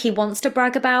they think he wants to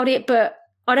brag about it, but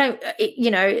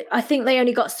I think they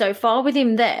only got so far with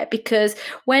him there because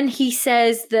when he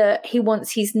says that he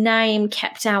wants his name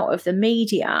kept out of the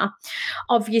media,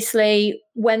 obviously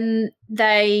when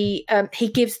he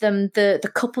gives them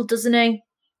the couple, doesn't he?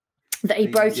 That he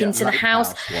broke into the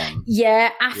house.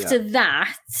 After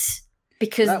that,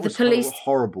 because that the police was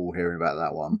horrible hearing about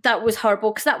that one. That was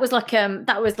horrible because that was like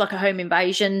a home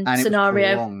invasion and scenario.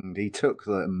 It was prolonged. He took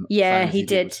them. Yeah, he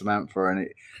did. With Samantha, and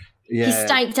Yeah. He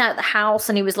staked out the house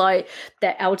and he was like,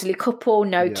 they're elderly couple,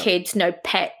 no kids, no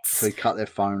pets. So he cut their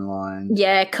phone line.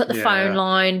 Yeah, cut the phone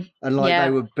line. And they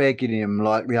were begging him,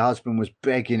 like the husband was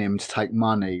begging him to take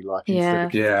money, like instead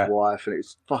of his wife, and it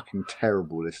was fucking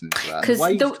terrible listening to that. The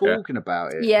way he's talking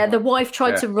about it. Yeah, the wife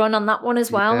tried to run on that one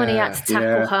as well, and he had to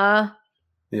tackle her.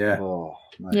 Yeah. Oh,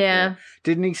 yeah.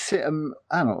 Didn't he sit them?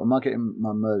 Hang on, am I getting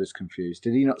my murders confused?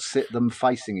 Did he not sit them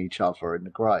facing each other in the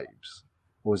graves,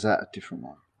 or was that a different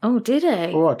one? Oh, did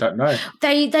he? Oh, I don't know.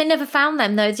 They never found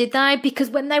them though, did they? Because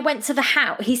when they went to the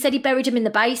house, he said he buried them in the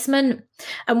basement,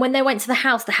 and when they went to the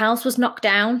house was knocked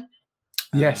down.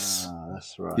 Yes,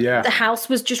 that's right. Yeah, the house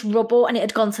was just rubble, and it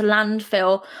had gone to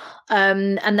landfill.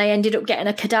 And they ended up getting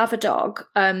a cadaver dog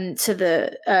to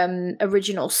the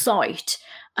original site,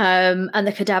 and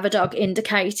the cadaver dog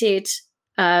indicated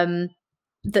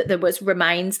that there was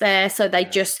remains there, so they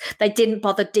didn't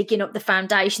bother digging up the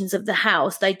foundations of the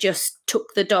house. They just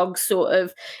took the dog's sort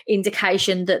of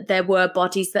indication that there were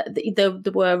bodies, that there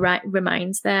were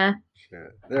remains there. Yeah,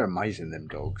 they're amazing, them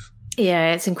dogs.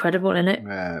 Yeah, it's incredible, isn't it?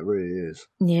 Yeah, it really is.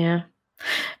 Yeah,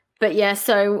 but yeah,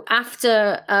 so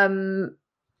after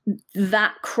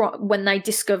that, when they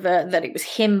discover that it was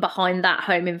him behind that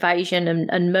home invasion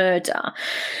and murder,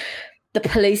 the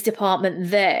police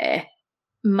department there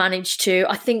managed to,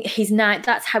 I think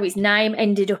that's how his name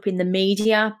ended up in the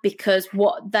media, because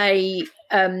what the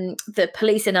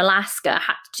police in Alaska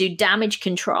had to do damage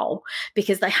control,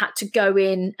 because they had to go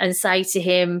in and say to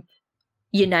him,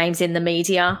 your name's in the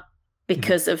media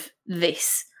because of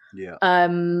this. Yeah.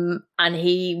 And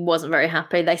he wasn't very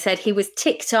happy. They said he was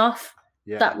ticked off.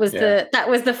 Yeah. That was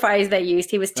the phrase they used.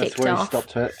 He was ticked off.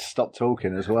 That's when he stopped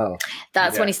talking as well.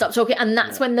 That's when he stopped talking, and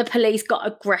that's when the police got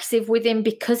aggressive with him,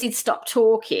 because he'd stopped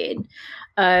talking.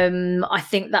 I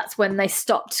think that's when they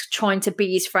stopped trying to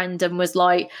be his friend and was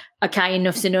like, "Okay,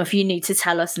 enough's enough. You need to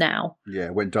tell us now."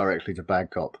 Yeah, went directly to bad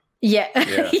cop. Yeah,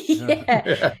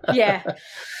 yeah,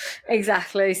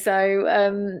 exactly.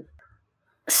 So,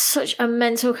 such a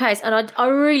mental case, and I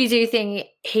really do think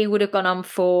he would have gone on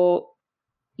for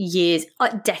years,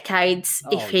 decades,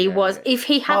 if he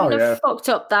hadn't have fucked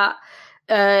up that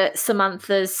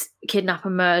Samantha's kidnap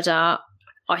and murder.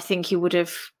 I think he would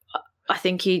have. I don't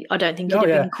think he'd have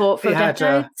been caught for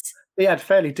decades. He had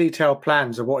fairly detailed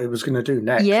plans of what he was going to do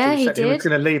next. Yeah, he did. He was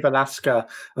going to leave Alaska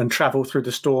and travel through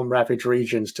the storm-ravaged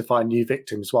regions to find new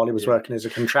victims while he was working as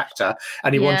a contractor,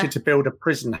 and he wanted to build a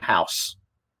prison house.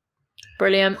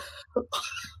 Brilliant.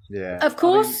 Yeah, of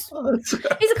course.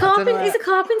 He's a carpenter. He's a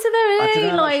carpenter, though, isn't he? I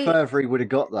don't know how much further he would have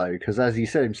got, though, because as he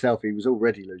said himself, he was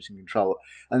already losing control.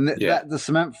 And the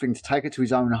Samantha thing, to take it to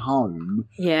his own home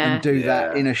and do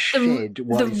that in a shed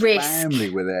while his family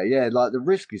were there. Yeah, like the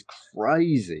risk is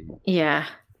crazy. Yeah.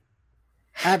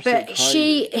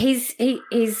 Absolutely.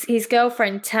 But his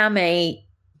girlfriend Tammy,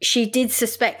 she did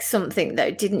suspect something,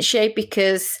 though, didn't she?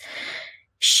 Because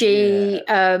she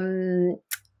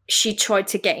tried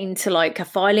to get into like a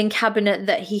filing cabinet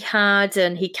that he had,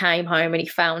 and he came home and he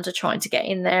found her trying to get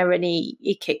in there, and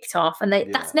he kicked off, and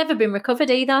that's never been recovered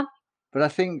either. But I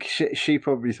think she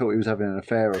probably thought he was having an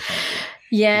affair or something.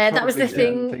 Yeah, that was the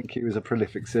thing. I think he was a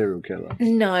prolific serial killer.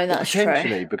 No, that's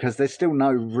potentially, because there's still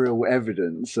no real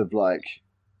evidence of, like,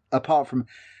 apart from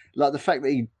like the fact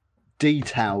that he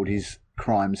detailed his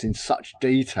crimes in such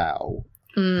detail.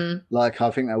 Like,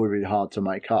 I think that would be hard to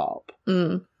make up.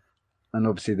 And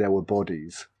obviously there were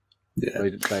bodies. Yeah,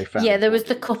 they found. Yeah, there was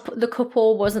the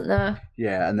couple, wasn't there?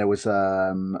 Yeah, and there was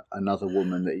another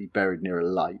woman that he buried near a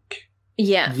lake.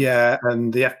 Yeah. Yeah,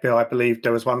 and the FBI, I believe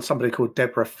there was somebody called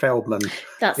Deborah Feldman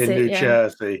in New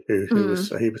Jersey who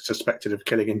was suspected of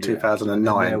killing in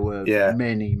 2009. There were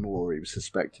many more he was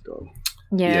suspected of.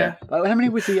 Yeah. How many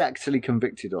was he actually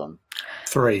convicted on?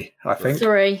 3, I think.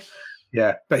 3.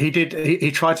 Yeah, but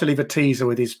he tried to leave a teaser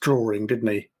with his drawing, didn't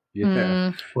he?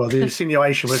 Yeah. Well, the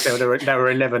insinuation was there were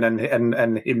 11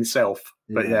 and himself.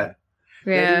 But yeah.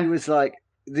 He was like,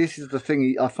 this is the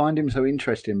thing. I find him so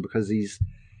interesting because he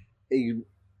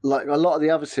like a lot of the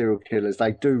other serial killers,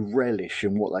 they do relish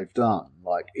in what they've done.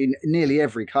 Like in nearly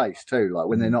every case too. Like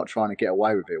when they're not trying to get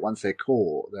away with it, once they're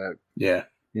caught,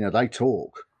 they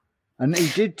talk. And he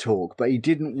did talk, but he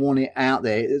didn't want it out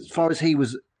there. As far as he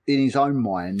was in his own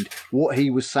mind, what he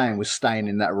was saying was staying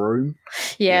in that room.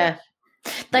 Yeah.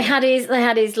 They had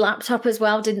his laptop as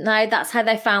well, didn't they? That's how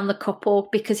they found the couple,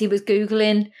 because he was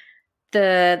Googling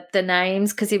the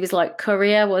names, because he was like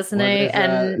courier, wasn't he?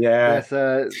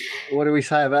 What do we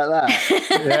say about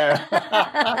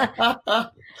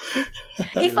that?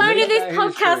 If only this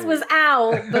podcast was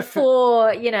out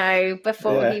before,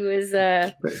 he was.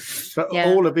 But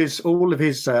all of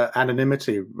his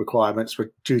anonymity requirements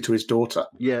were due to his daughter.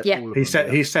 Yeah. He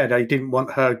said he didn't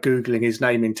want her Googling his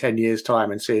name in 10 years'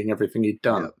 time and seeing everything he'd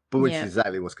done. Yeah, but which is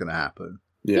exactly what's going to happen.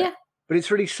 Yeah. But it's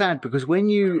really sad because when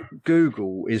you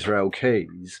Google Israel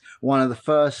Keys, one of the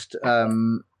first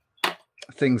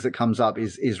things that comes up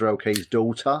is Israel Keys'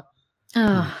 daughter.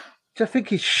 Oh. Which I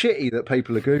think is shitty that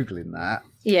people are Googling that.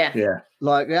 Yeah.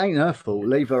 Like, it ain't her fault.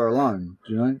 Leave her alone,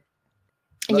 do you know?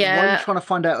 Like, yeah. Why are you trying to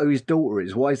find out who his daughter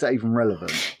is? Why is that even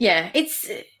relevant? Yeah,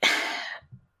 it's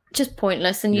just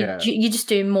pointless, and you're just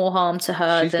doing more harm to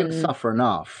her. She's going to suffer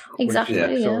enough. Exactly.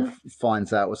 When she sort of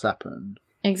finds out what's happened.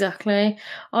 Exactly.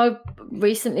 I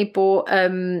recently bought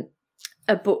a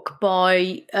book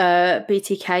by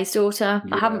BTK's daughter.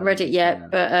 I haven't read it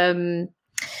yet, but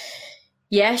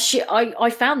I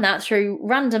found that through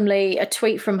randomly a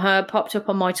tweet from her popped up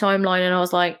on my timeline, and I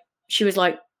was like, she was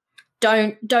like,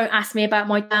 don't ask me about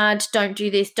my dad. Don't do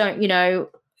this. Don't,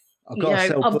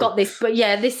 I've got this, but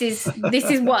this is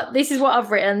what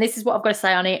I've written. This is what I've got to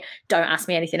say on it. Don't ask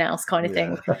me anything else, kind of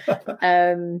thing.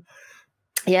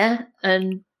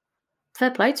 And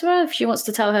fair play to her if she wants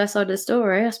to tell her side of the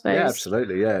story, I suppose. Yeah,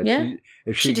 absolutely. Yeah.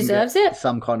 If she deserves can get it.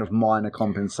 Some kind of minor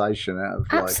compensation out of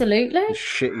absolutely the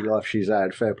shitty life she's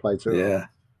had. Fair play to her. Yeah.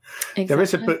 Exactly. There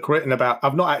is a book written about.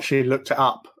 I've not actually looked it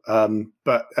up,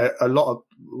 but a lot of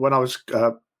when I was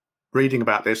reading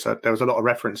about this, there was a lot of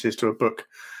references to a book,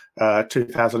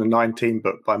 2019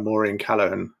 book by Maureen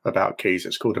Callahan about Keys.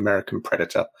 It's called American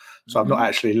Predator. So I've not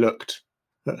actually looked.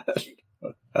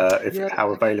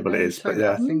 How available it is, but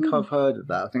I think I've heard of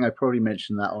that. I think I probably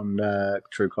mentioned that on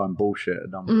True Crime Bullshit a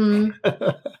number of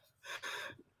times.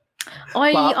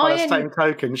 By the same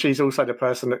token, she's also the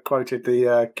person that quoted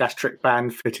the gastric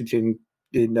band fitted in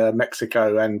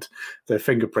Mexico and the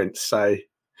fingerprints. So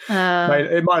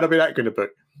it might not be that good a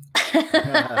book.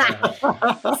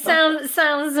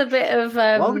 sounds a bit of.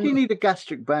 Why would you need a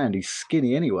gastric band? He's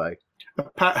skinny anyway.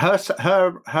 Her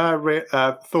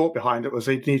thought behind it was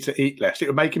he'd need to eat less. It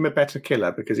would make him a better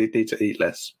killer because he'd need to eat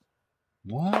less.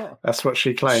 What? That's what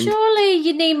she claimed. Surely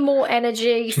you need more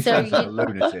energy. So a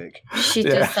lunatic. She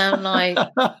does sound like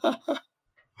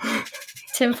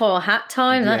tinfoil hat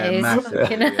time. That is. Massive,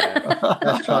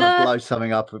 That's trying to blow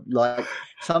something up. Like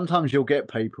sometimes you'll get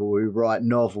people who write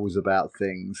novels about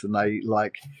things and they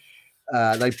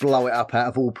blow it up out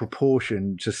of all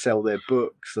proportion to sell their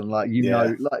books. And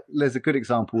there's a good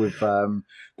example with the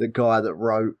guy that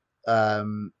wrote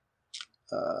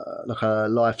like a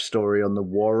life story on the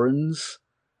Warrens.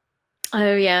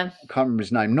 Oh, yeah. I can't remember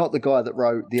his name. Not the guy that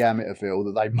wrote The Amityville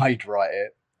that they made write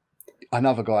it.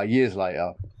 Another guy years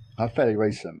later, fairly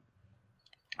recent.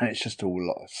 And it's just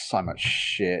so much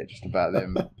shit just about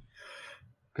them.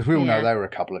 Because we all know they were a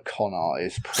couple of con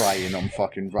artists preying on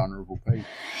fucking vulnerable people.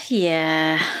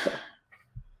 Yeah.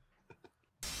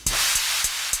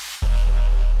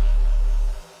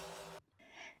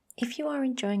 If you are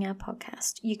enjoying our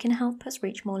podcast, you can help us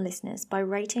reach more listeners by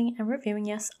rating and reviewing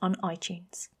us on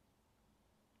iTunes.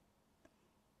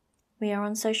 We are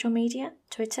on social media,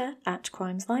 Twitter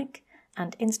 @CrimesLike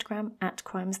and Instagram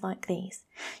 @CrimesLikeThese.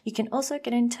 You can also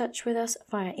get in touch with us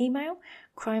via email,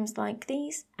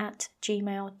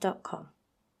 crimeslikeThese@gmail.com.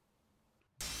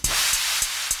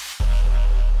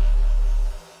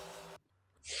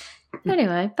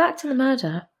 Anyway, back to the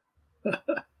murder.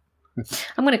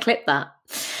 I'm going to clip that.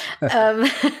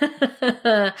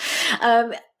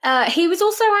 He was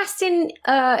also asked in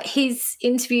his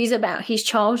interviews about his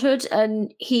childhood,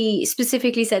 and he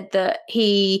specifically said that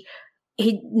he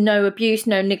no abuse,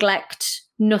 no neglect,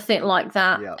 nothing like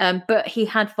that. Yeah. But he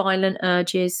had violent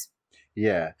urges.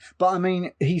 Yeah, but I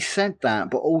mean, he said that,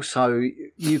 but also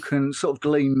you can sort of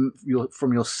glean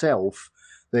from yourself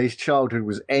that his childhood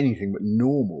was anything but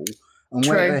normal. And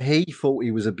whether he thought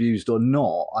he was abused or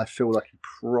not, I feel like he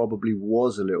probably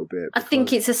was a little bit. I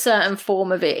think it's a certain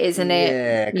form of it, isn't it?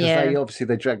 Yeah, because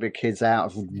they drag their kids out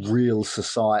of real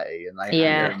society and they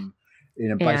have them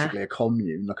in basically a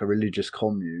commune, like a religious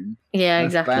commune. Yeah,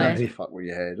 That's exactly. bound to fuck with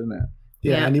your head, isn't it?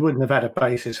 Yeah, and he wouldn't have had a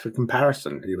basis for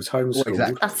comparison. He was homeschooled. Well,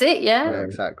 exactly. That's it, yeah.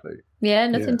 Exactly. Yeah,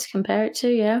 nothing to compare it to,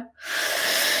 yeah.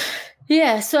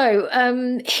 Yeah, so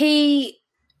he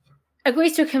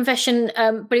agrees to a confession,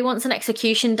 but he wants an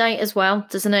execution date as well,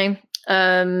 doesn't he?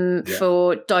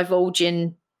 For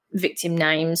divulging victim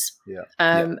names. Yeah.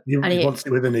 He wants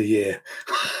it within a year.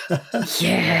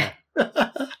 Yeah.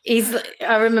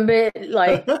 I remember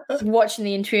watching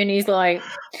the interview and he's like,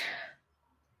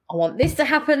 I want this to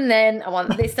happen then, I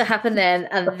want this to happen then,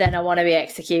 and then I want to be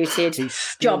executed. He's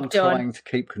still trying to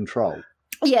keep control.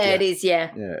 Yeah, it is.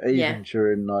 Yeah. Yeah, even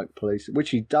during like police, which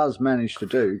he does manage to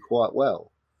do quite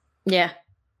well. Yeah,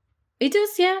 he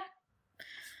does. Yeah,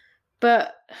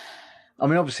 but I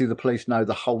mean, obviously, the police know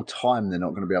the whole time they're not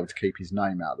going to be able to keep his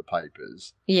name out of the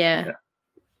papers. Yeah.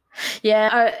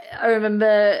 I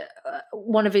remember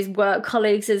one of his work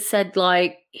colleagues has said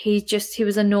like he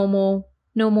was a normal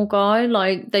guy.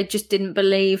 Like they just didn't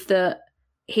believe that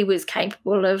he was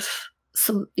capable of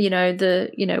some,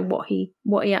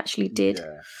 what he actually did.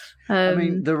 Yeah. I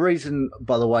mean, the reason,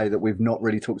 by the way, that we've not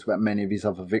really talked about many of his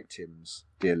other victims,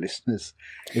 dear listeners,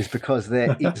 is because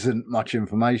there isn't much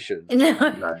information.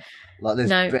 No. Like there's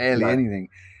barely anything.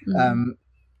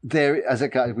 There,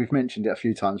 we've mentioned it a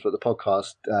few times, but the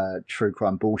podcast True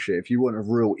Crime Bullshit, if you want a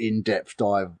real in-depth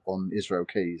dive on Israel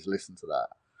Keyes, listen to that.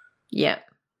 Yeah.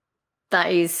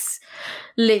 That is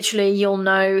literally, you'll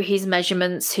know his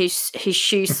measurements, his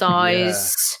shoe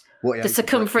size, the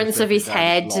circumference of his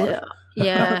head.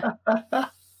 Yeah.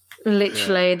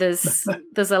 Literally, there's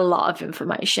a lot of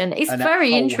information. It's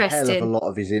very interesting. Hell of a lot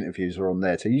of his interviews are on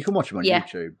there too. You can watch them on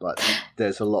YouTube, but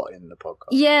there's a lot in the podcast.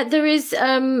 Yeah, there is.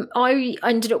 I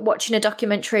ended up watching a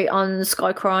documentary on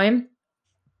Sky Crime,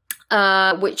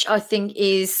 which I think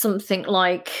is something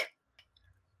like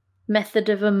Method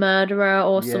of a Murderer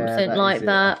or something like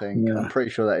that. I think. I'm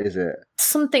pretty sure that is it.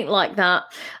 Something like that.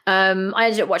 I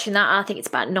ended up watching that. I think it's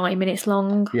about 9 minutes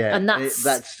long. Yeah, and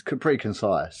that's pretty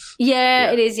concise.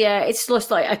 Yeah, it is. Yeah, it's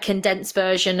just like a condensed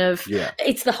version of. Yeah.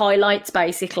 It's the highlights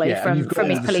basically from his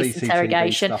police CCTV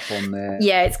interrogation. Stuff on there.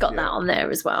 Yeah, it's got that on there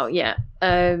as well. Yeah.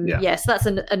 So that's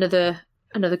another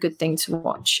good thing to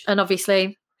watch. And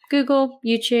obviously, Google,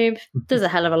 YouTube. There's a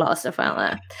hell of a lot of stuff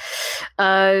out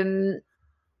there.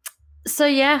 So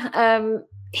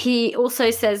he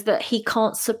also says that he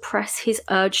can't suppress his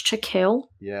urge to kill.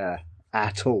 Yeah,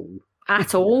 at all.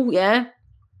 At all, yeah.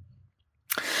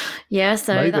 Yeah,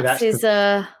 so maybe that's his...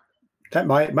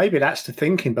 maybe that's the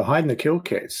thinking behind the kill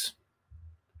kits.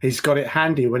 He's got it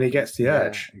handy when he gets the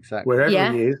urge. Exactly.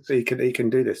 Wherever he is, he can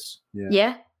do this.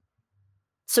 Yeah.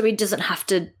 So he doesn't have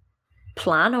to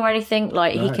plan or anything.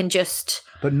 Like, he can just...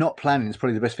 But not planning is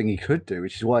probably the best thing he could do,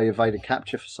 which is why he evaded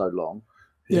capture for so long.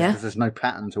 Yeah. Because there's no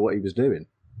pattern to what he was doing.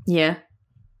 Yeah.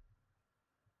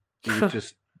 He was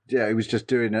just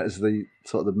doing it as the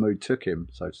sort of the mood took him,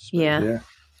 so to speak.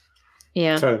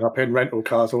 Yeah. Turning up in rental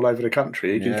cars all over the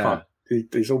country.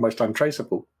 He's almost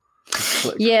untraceable.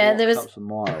 There was some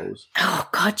miles. Oh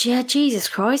God, yeah, Jesus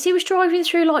Christ. He was driving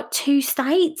through like 2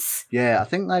 states. Yeah, I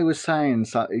think they were saying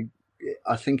something.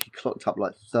 I think he clocked up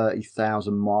like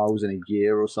 30,000 miles in a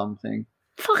year or something.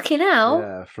 Fucking hell.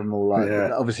 Yeah, from all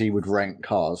obviously he would rent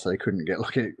cars, so they couldn't get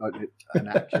like an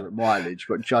accurate mileage,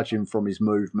 but judging from his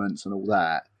movements and all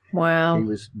that, wow, he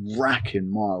was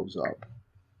racking miles up.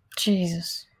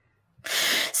 Jesus.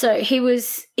 So he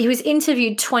was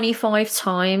interviewed 25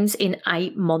 times in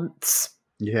 8 months.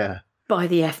 Yeah. By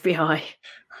the FBI.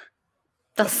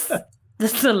 That's a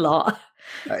lot.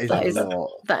 That is a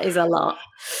lot. That is a lot.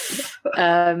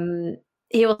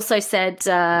 He also said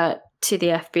to the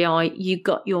FBI, "You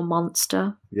got your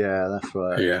monster." Yeah, that's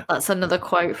right. Yeah, that's another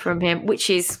quote from him, which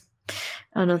is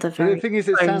another very. The thing is,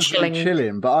 it sounds really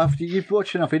chilling, but after you've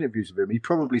watched enough interviews with him, he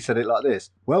probably said it like this: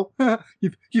 "Well,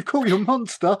 you've caught your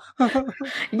monster."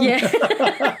 Yeah,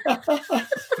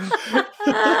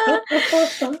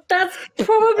 that's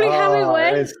probably how it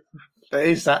went. There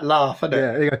is that laugh, isn't it?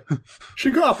 Yeah, there you go.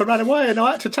 She got up and ran away, and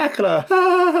I had to tackle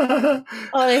her.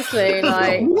 Honestly,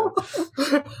 like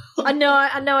I know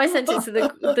I sent it to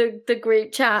the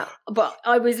group chat, but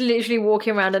I was literally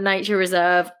walking around a nature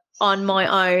reserve on my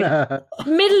own,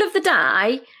 middle of the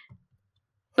day,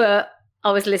 but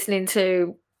I was listening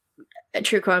to a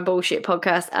True Crime Bullshit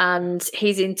podcast and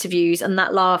his interviews and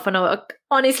that laugh, and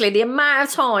honestly, the amount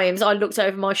of times I looked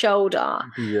over my shoulder,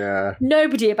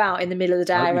 nobody about in the middle of the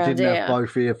day around here. You didn't have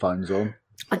both earphones on.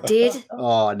 I did.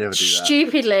 Oh, I never do that.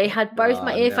 Stupidly had both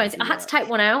my earphones. I had to take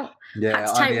one out. Yeah,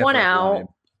 had to take one out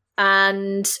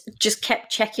and just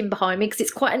kept checking behind me because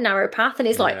it's quite a narrow path and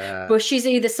it's like bushes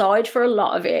either side for a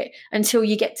lot of it until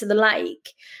you get to the lake.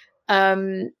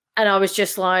 And I was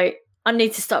just like, I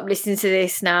need to stop listening to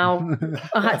this now.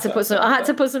 I had to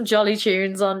put some jolly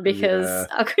tunes on because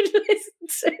I couldn't listen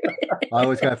to it. I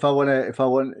always go if I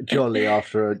want jolly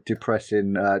after a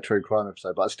depressing true crime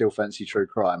episode, but I still fancy true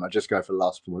crime, I just go for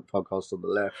Last Podcast on the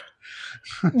Left.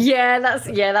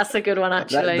 That's a good one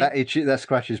actually. That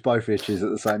scratches both itches at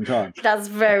the same time. That's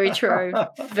very true.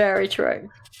 Very true.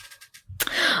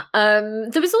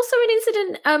 There was also an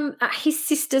incident at his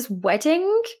sister's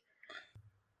wedding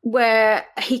where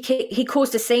he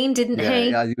caused a scene, didn't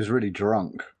he? Yeah, he was really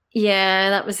drunk.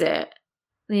 Yeah, that was it.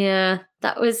 Yeah,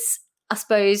 that was. I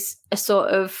suppose, a sort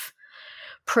of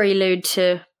prelude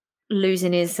to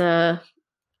losing his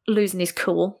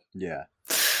cool. Yeah.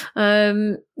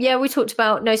 We talked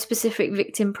about no specific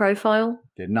victim profile.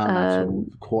 Yeah, none at all.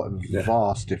 Quite a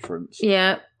vast difference.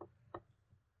 Yeah.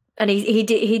 And he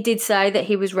did say that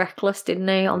he was reckless, didn't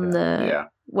he,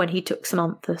 when he took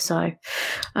Samantha. So,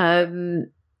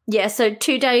 so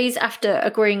 2 days after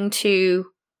agreeing to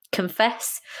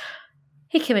confess,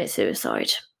 he commits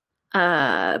suicide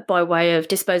by way of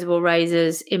disposable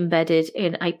razors embedded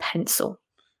in a pencil.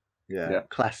 Yeah,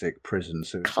 classic prison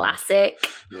suicide. Classic.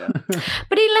 Yeah.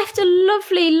 But he left a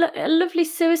lovely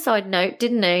suicide note,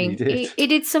 didn't he? He did. He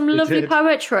did some lovely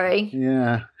poetry.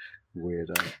 Yeah.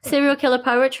 Weirdo. Serial killer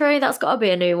poetry. That's got to be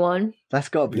a new one. That's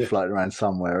got to be floating around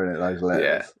somewhere, isn't it? Those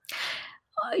letters.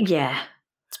 Yeah.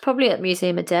 It's probably at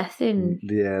Museum of Death in.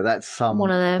 Yeah, that's some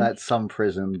one of them. That's some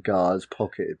prison guards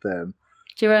pocketed them.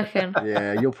 Do you reckon?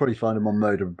 Yeah, you'll probably find them on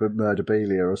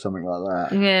Murderbelia or something like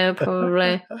that. Yeah,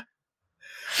 probably.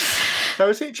 So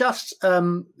is it just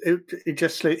it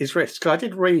just slit his wrist? Because I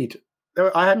did read,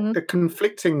 I had the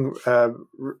conflicting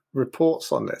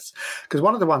reports on this. Because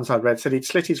one of the ones I read said he'd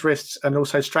slit his wrists and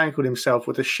also strangled himself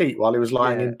with a sheet while he was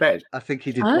lying in bed. I think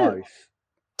he did both.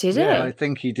 Did he? I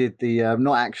think he did the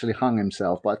not actually hung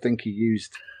himself, but I think he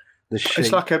used the sheet.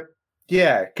 It's like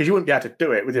because you wouldn't be able to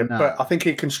do it with him. No. But I think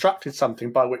he constructed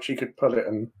something by which he could pull it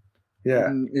and I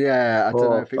don't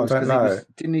know if it was because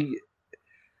didn't he?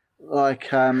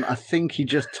 Like, I think he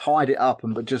just tied it up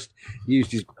but just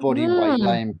used his body weight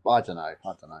laying. I don't know.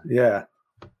 Yeah.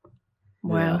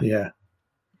 Wow. Yeah.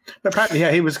 Apparently,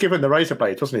 he was given the razor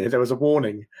blades, wasn't he? There was a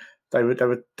warning. They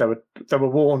were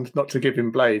warned not to give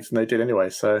him blades, and they did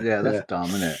anyway. So that's dumb,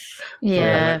 isn't it?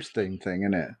 Yeah. Epstein thing,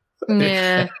 isn't it?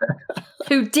 Yeah.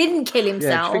 Who didn't kill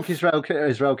himself? Yeah, do you think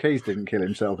Israel Keys didn't kill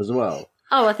himself as well?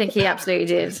 Oh, I think he absolutely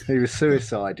did. He was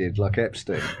suicided like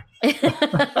Epstein.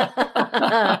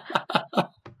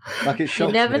 Like it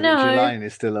shocks me that Ghislaine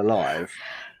is still alive.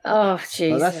 Oh,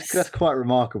 Jesus. That's quite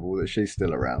remarkable that she's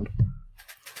still around.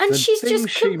 And she's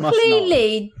just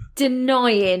completely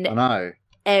denying I know.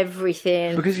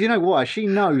 everything. Because you know why? She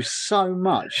knows so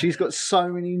much. She's got so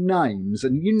many names,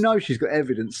 and you know she's got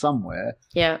evidence somewhere.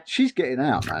 Yeah. She's getting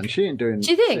out, man. She ain't doing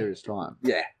serious time.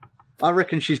 Yeah. I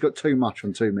reckon she's got too much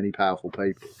on too many powerful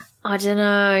people. I don't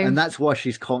know. And that's why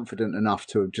she's confident enough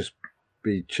to just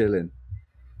be chilling.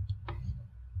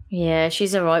 Yeah,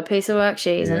 she's a right piece of work,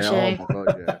 isn't she? Oh, my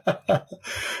God, yeah.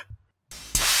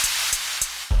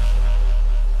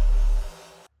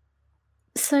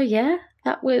 So,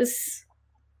 that was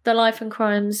The Life and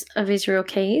Crimes of Israel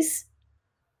Keys.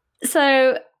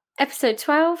 So, episode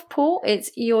 12, Paul, it's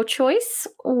your choice.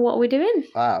 What are we doing?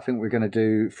 I think we're going to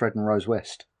do Fred and Rose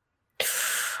West.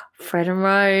 Fred and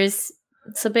Rose.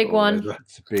 It's a big one.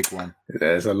 It's a big one.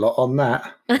 There's a lot on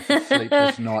that. It's a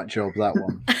sleepless night job, that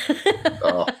one.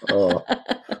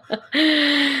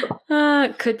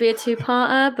 Could be a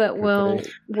two-parter, but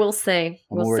we'll see.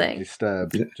 I'm already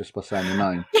disturbed just by saying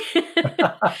the name.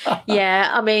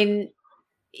 I mean,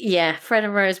 Fred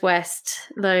and Rose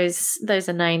West. Those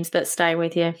are names that stay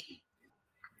with you.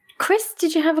 Chris,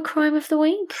 did you have a crime of the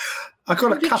week? I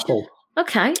got a couple.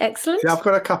 Okay, excellent. Yeah, I've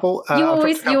got a couple. You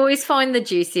always find the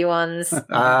juicy ones.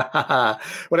 Well,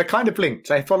 they're kind of linked.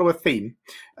 They follow a theme.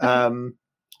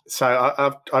 So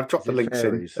I've dropped the links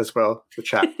in as well, the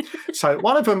chat. So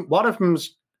one of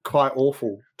them's quite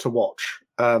awful to watch.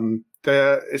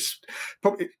 It's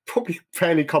probably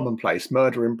fairly commonplace,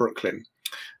 murder in Brooklyn.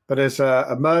 But there's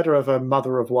a murder of a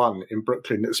mother of one in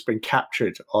Brooklyn that's been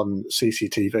captured on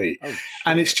CCTV. Oh,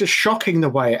 and it's just shocking the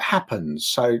way it happens.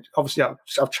 So obviously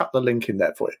I've chucked the link in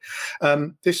there for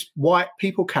you. This white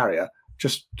people carrier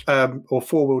or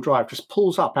four-wheel drive just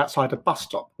pulls up outside a bus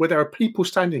stop where there are people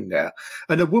standing there,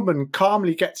 and a woman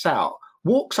calmly gets out,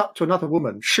 walks up to another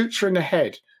woman, shoots her in the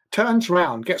head, turns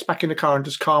around, gets back in the car and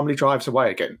just calmly drives away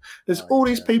again. There's all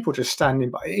these people just standing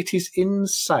by. It is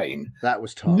insane. That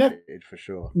was targeted for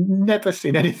sure. Never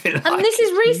seen anything like it. And this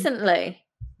is recently?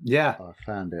 Yeah. I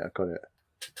found it. I got it.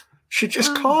 She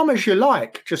just calm as you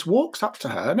like, just walks up to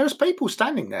her and there's people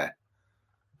standing there.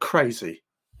 Crazy.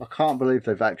 I can't believe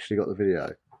they've actually got the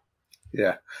video.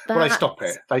 Yeah. Well, they stop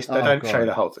it. They don't show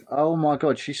the whole thing. Oh, my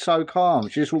God. She's so calm.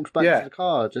 She just walks back to the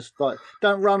car. Just like,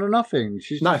 don't run or nothing.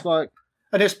 She's just like...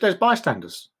 And there's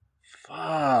bystanders.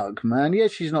 Fuck, man. Yeah,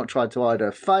 she's not tried to hide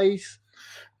her face.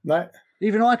 No.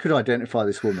 Even I could identify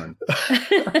this woman.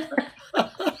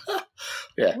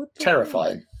 Yeah,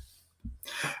 terrifying.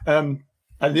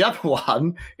 And the other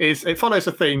one is, it follows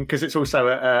a theme because it's also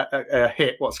a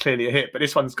hit, what's clearly a hit, but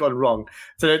this one's gone wrong.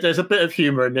 So there's a bit of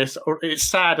humour in this. It's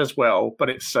sad as well, but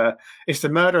it's the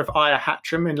murder of Aya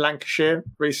Hatcham in Lancashire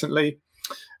recently.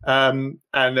 And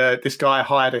this guy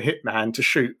hired a hitman to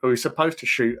shoot, who was supposed to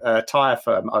shoot a tyre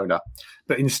firm owner,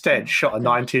 but instead shot a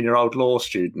 19-year-old law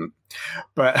student.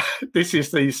 But this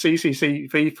is the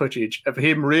CCTV footage of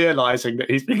him realising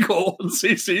that he's been caught on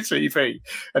CCTV,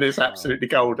 and it's absolutely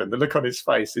golden. The look on his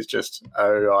face is just,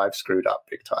 oh, I've screwed up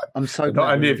big time. I'm so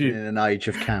glad we're in an age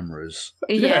of cameras.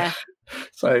 Yeah.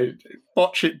 So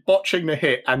botching the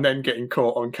hit and then getting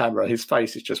caught on camera, his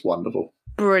face is just wonderful.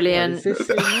 Brilliant. Is this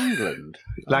in England?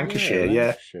 Lancashire,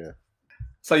 Lancashire.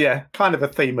 So yeah, kind of a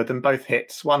theme with them, both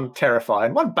hits. One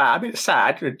terrifying, one bad. I mean, it's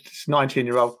sad. This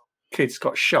 19-year-old kid's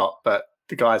got shot, but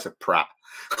the guy's a prat.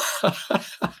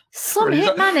 Some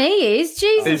hitman he is.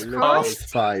 Jesus Christ.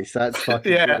 His face. That's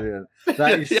fucking brilliant.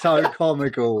 That is so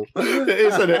comical.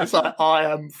 Isn't it? It's like, I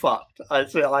am fucked.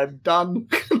 I'm done.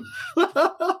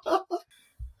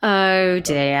 Oh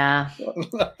dear.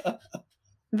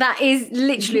 That is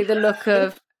literally the look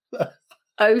of,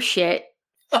 oh shit,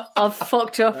 I've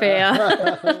fucked up here.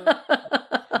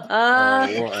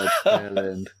 Oh, what a tail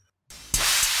end.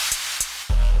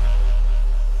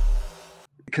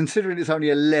 Considering it's only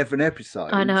 11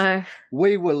 episodes, I know.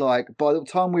 We were like, by the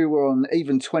time we were on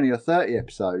even 20 or 30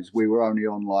 episodes, we were only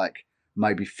on like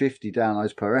maybe 50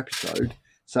 downloads per episode.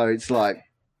 So it's like,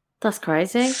 that's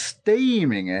crazy.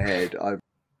 Steaming ahead.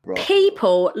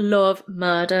 People love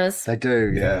murders. They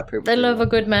do, yeah. They love a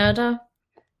good murder.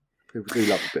 People do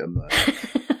love a bit of murder.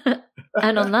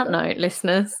 And on that note,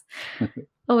 listeners,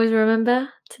 always remember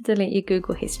to delete your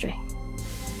Google history.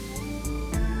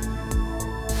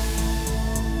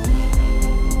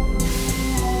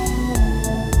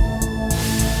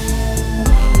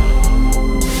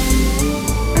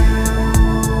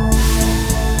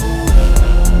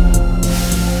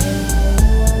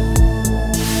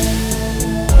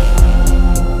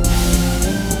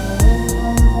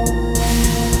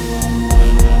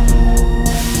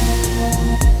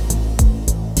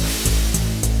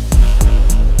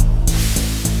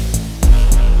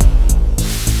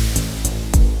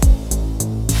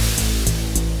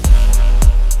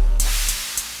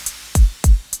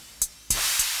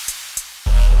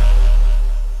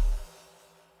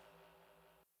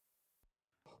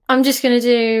 I'm just going to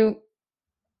do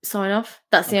sign off.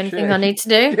 That's the only thing I need to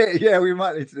do. Yeah, we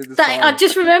might need to do the I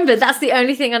just remembered that's the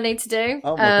only thing I need to do.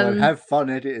 Oh my God, have fun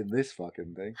editing this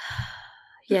fucking thing.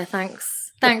 Yeah,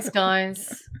 thanks. Thanks,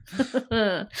 guys.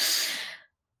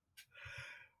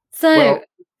 Well,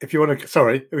 if you want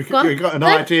to, we've got an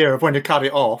idea of when to cut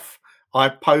it off. I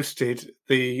posted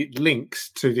the links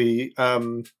to the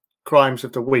crimes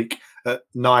of the week at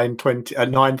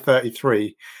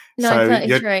 9:33. 9:33. So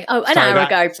an hour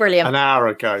ago. Brilliant. An hour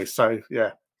ago. So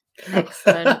yeah.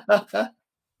 Excellent.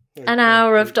 An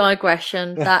hour of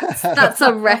digression. That's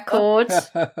a record.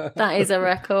 That is a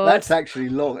record. That's actually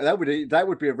long. That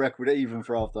would be a record even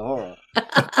for After Horror.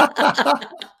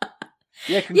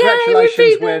 Yeah,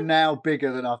 congratulations. We're now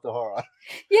bigger than After Horror.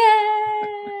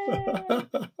 Yeah.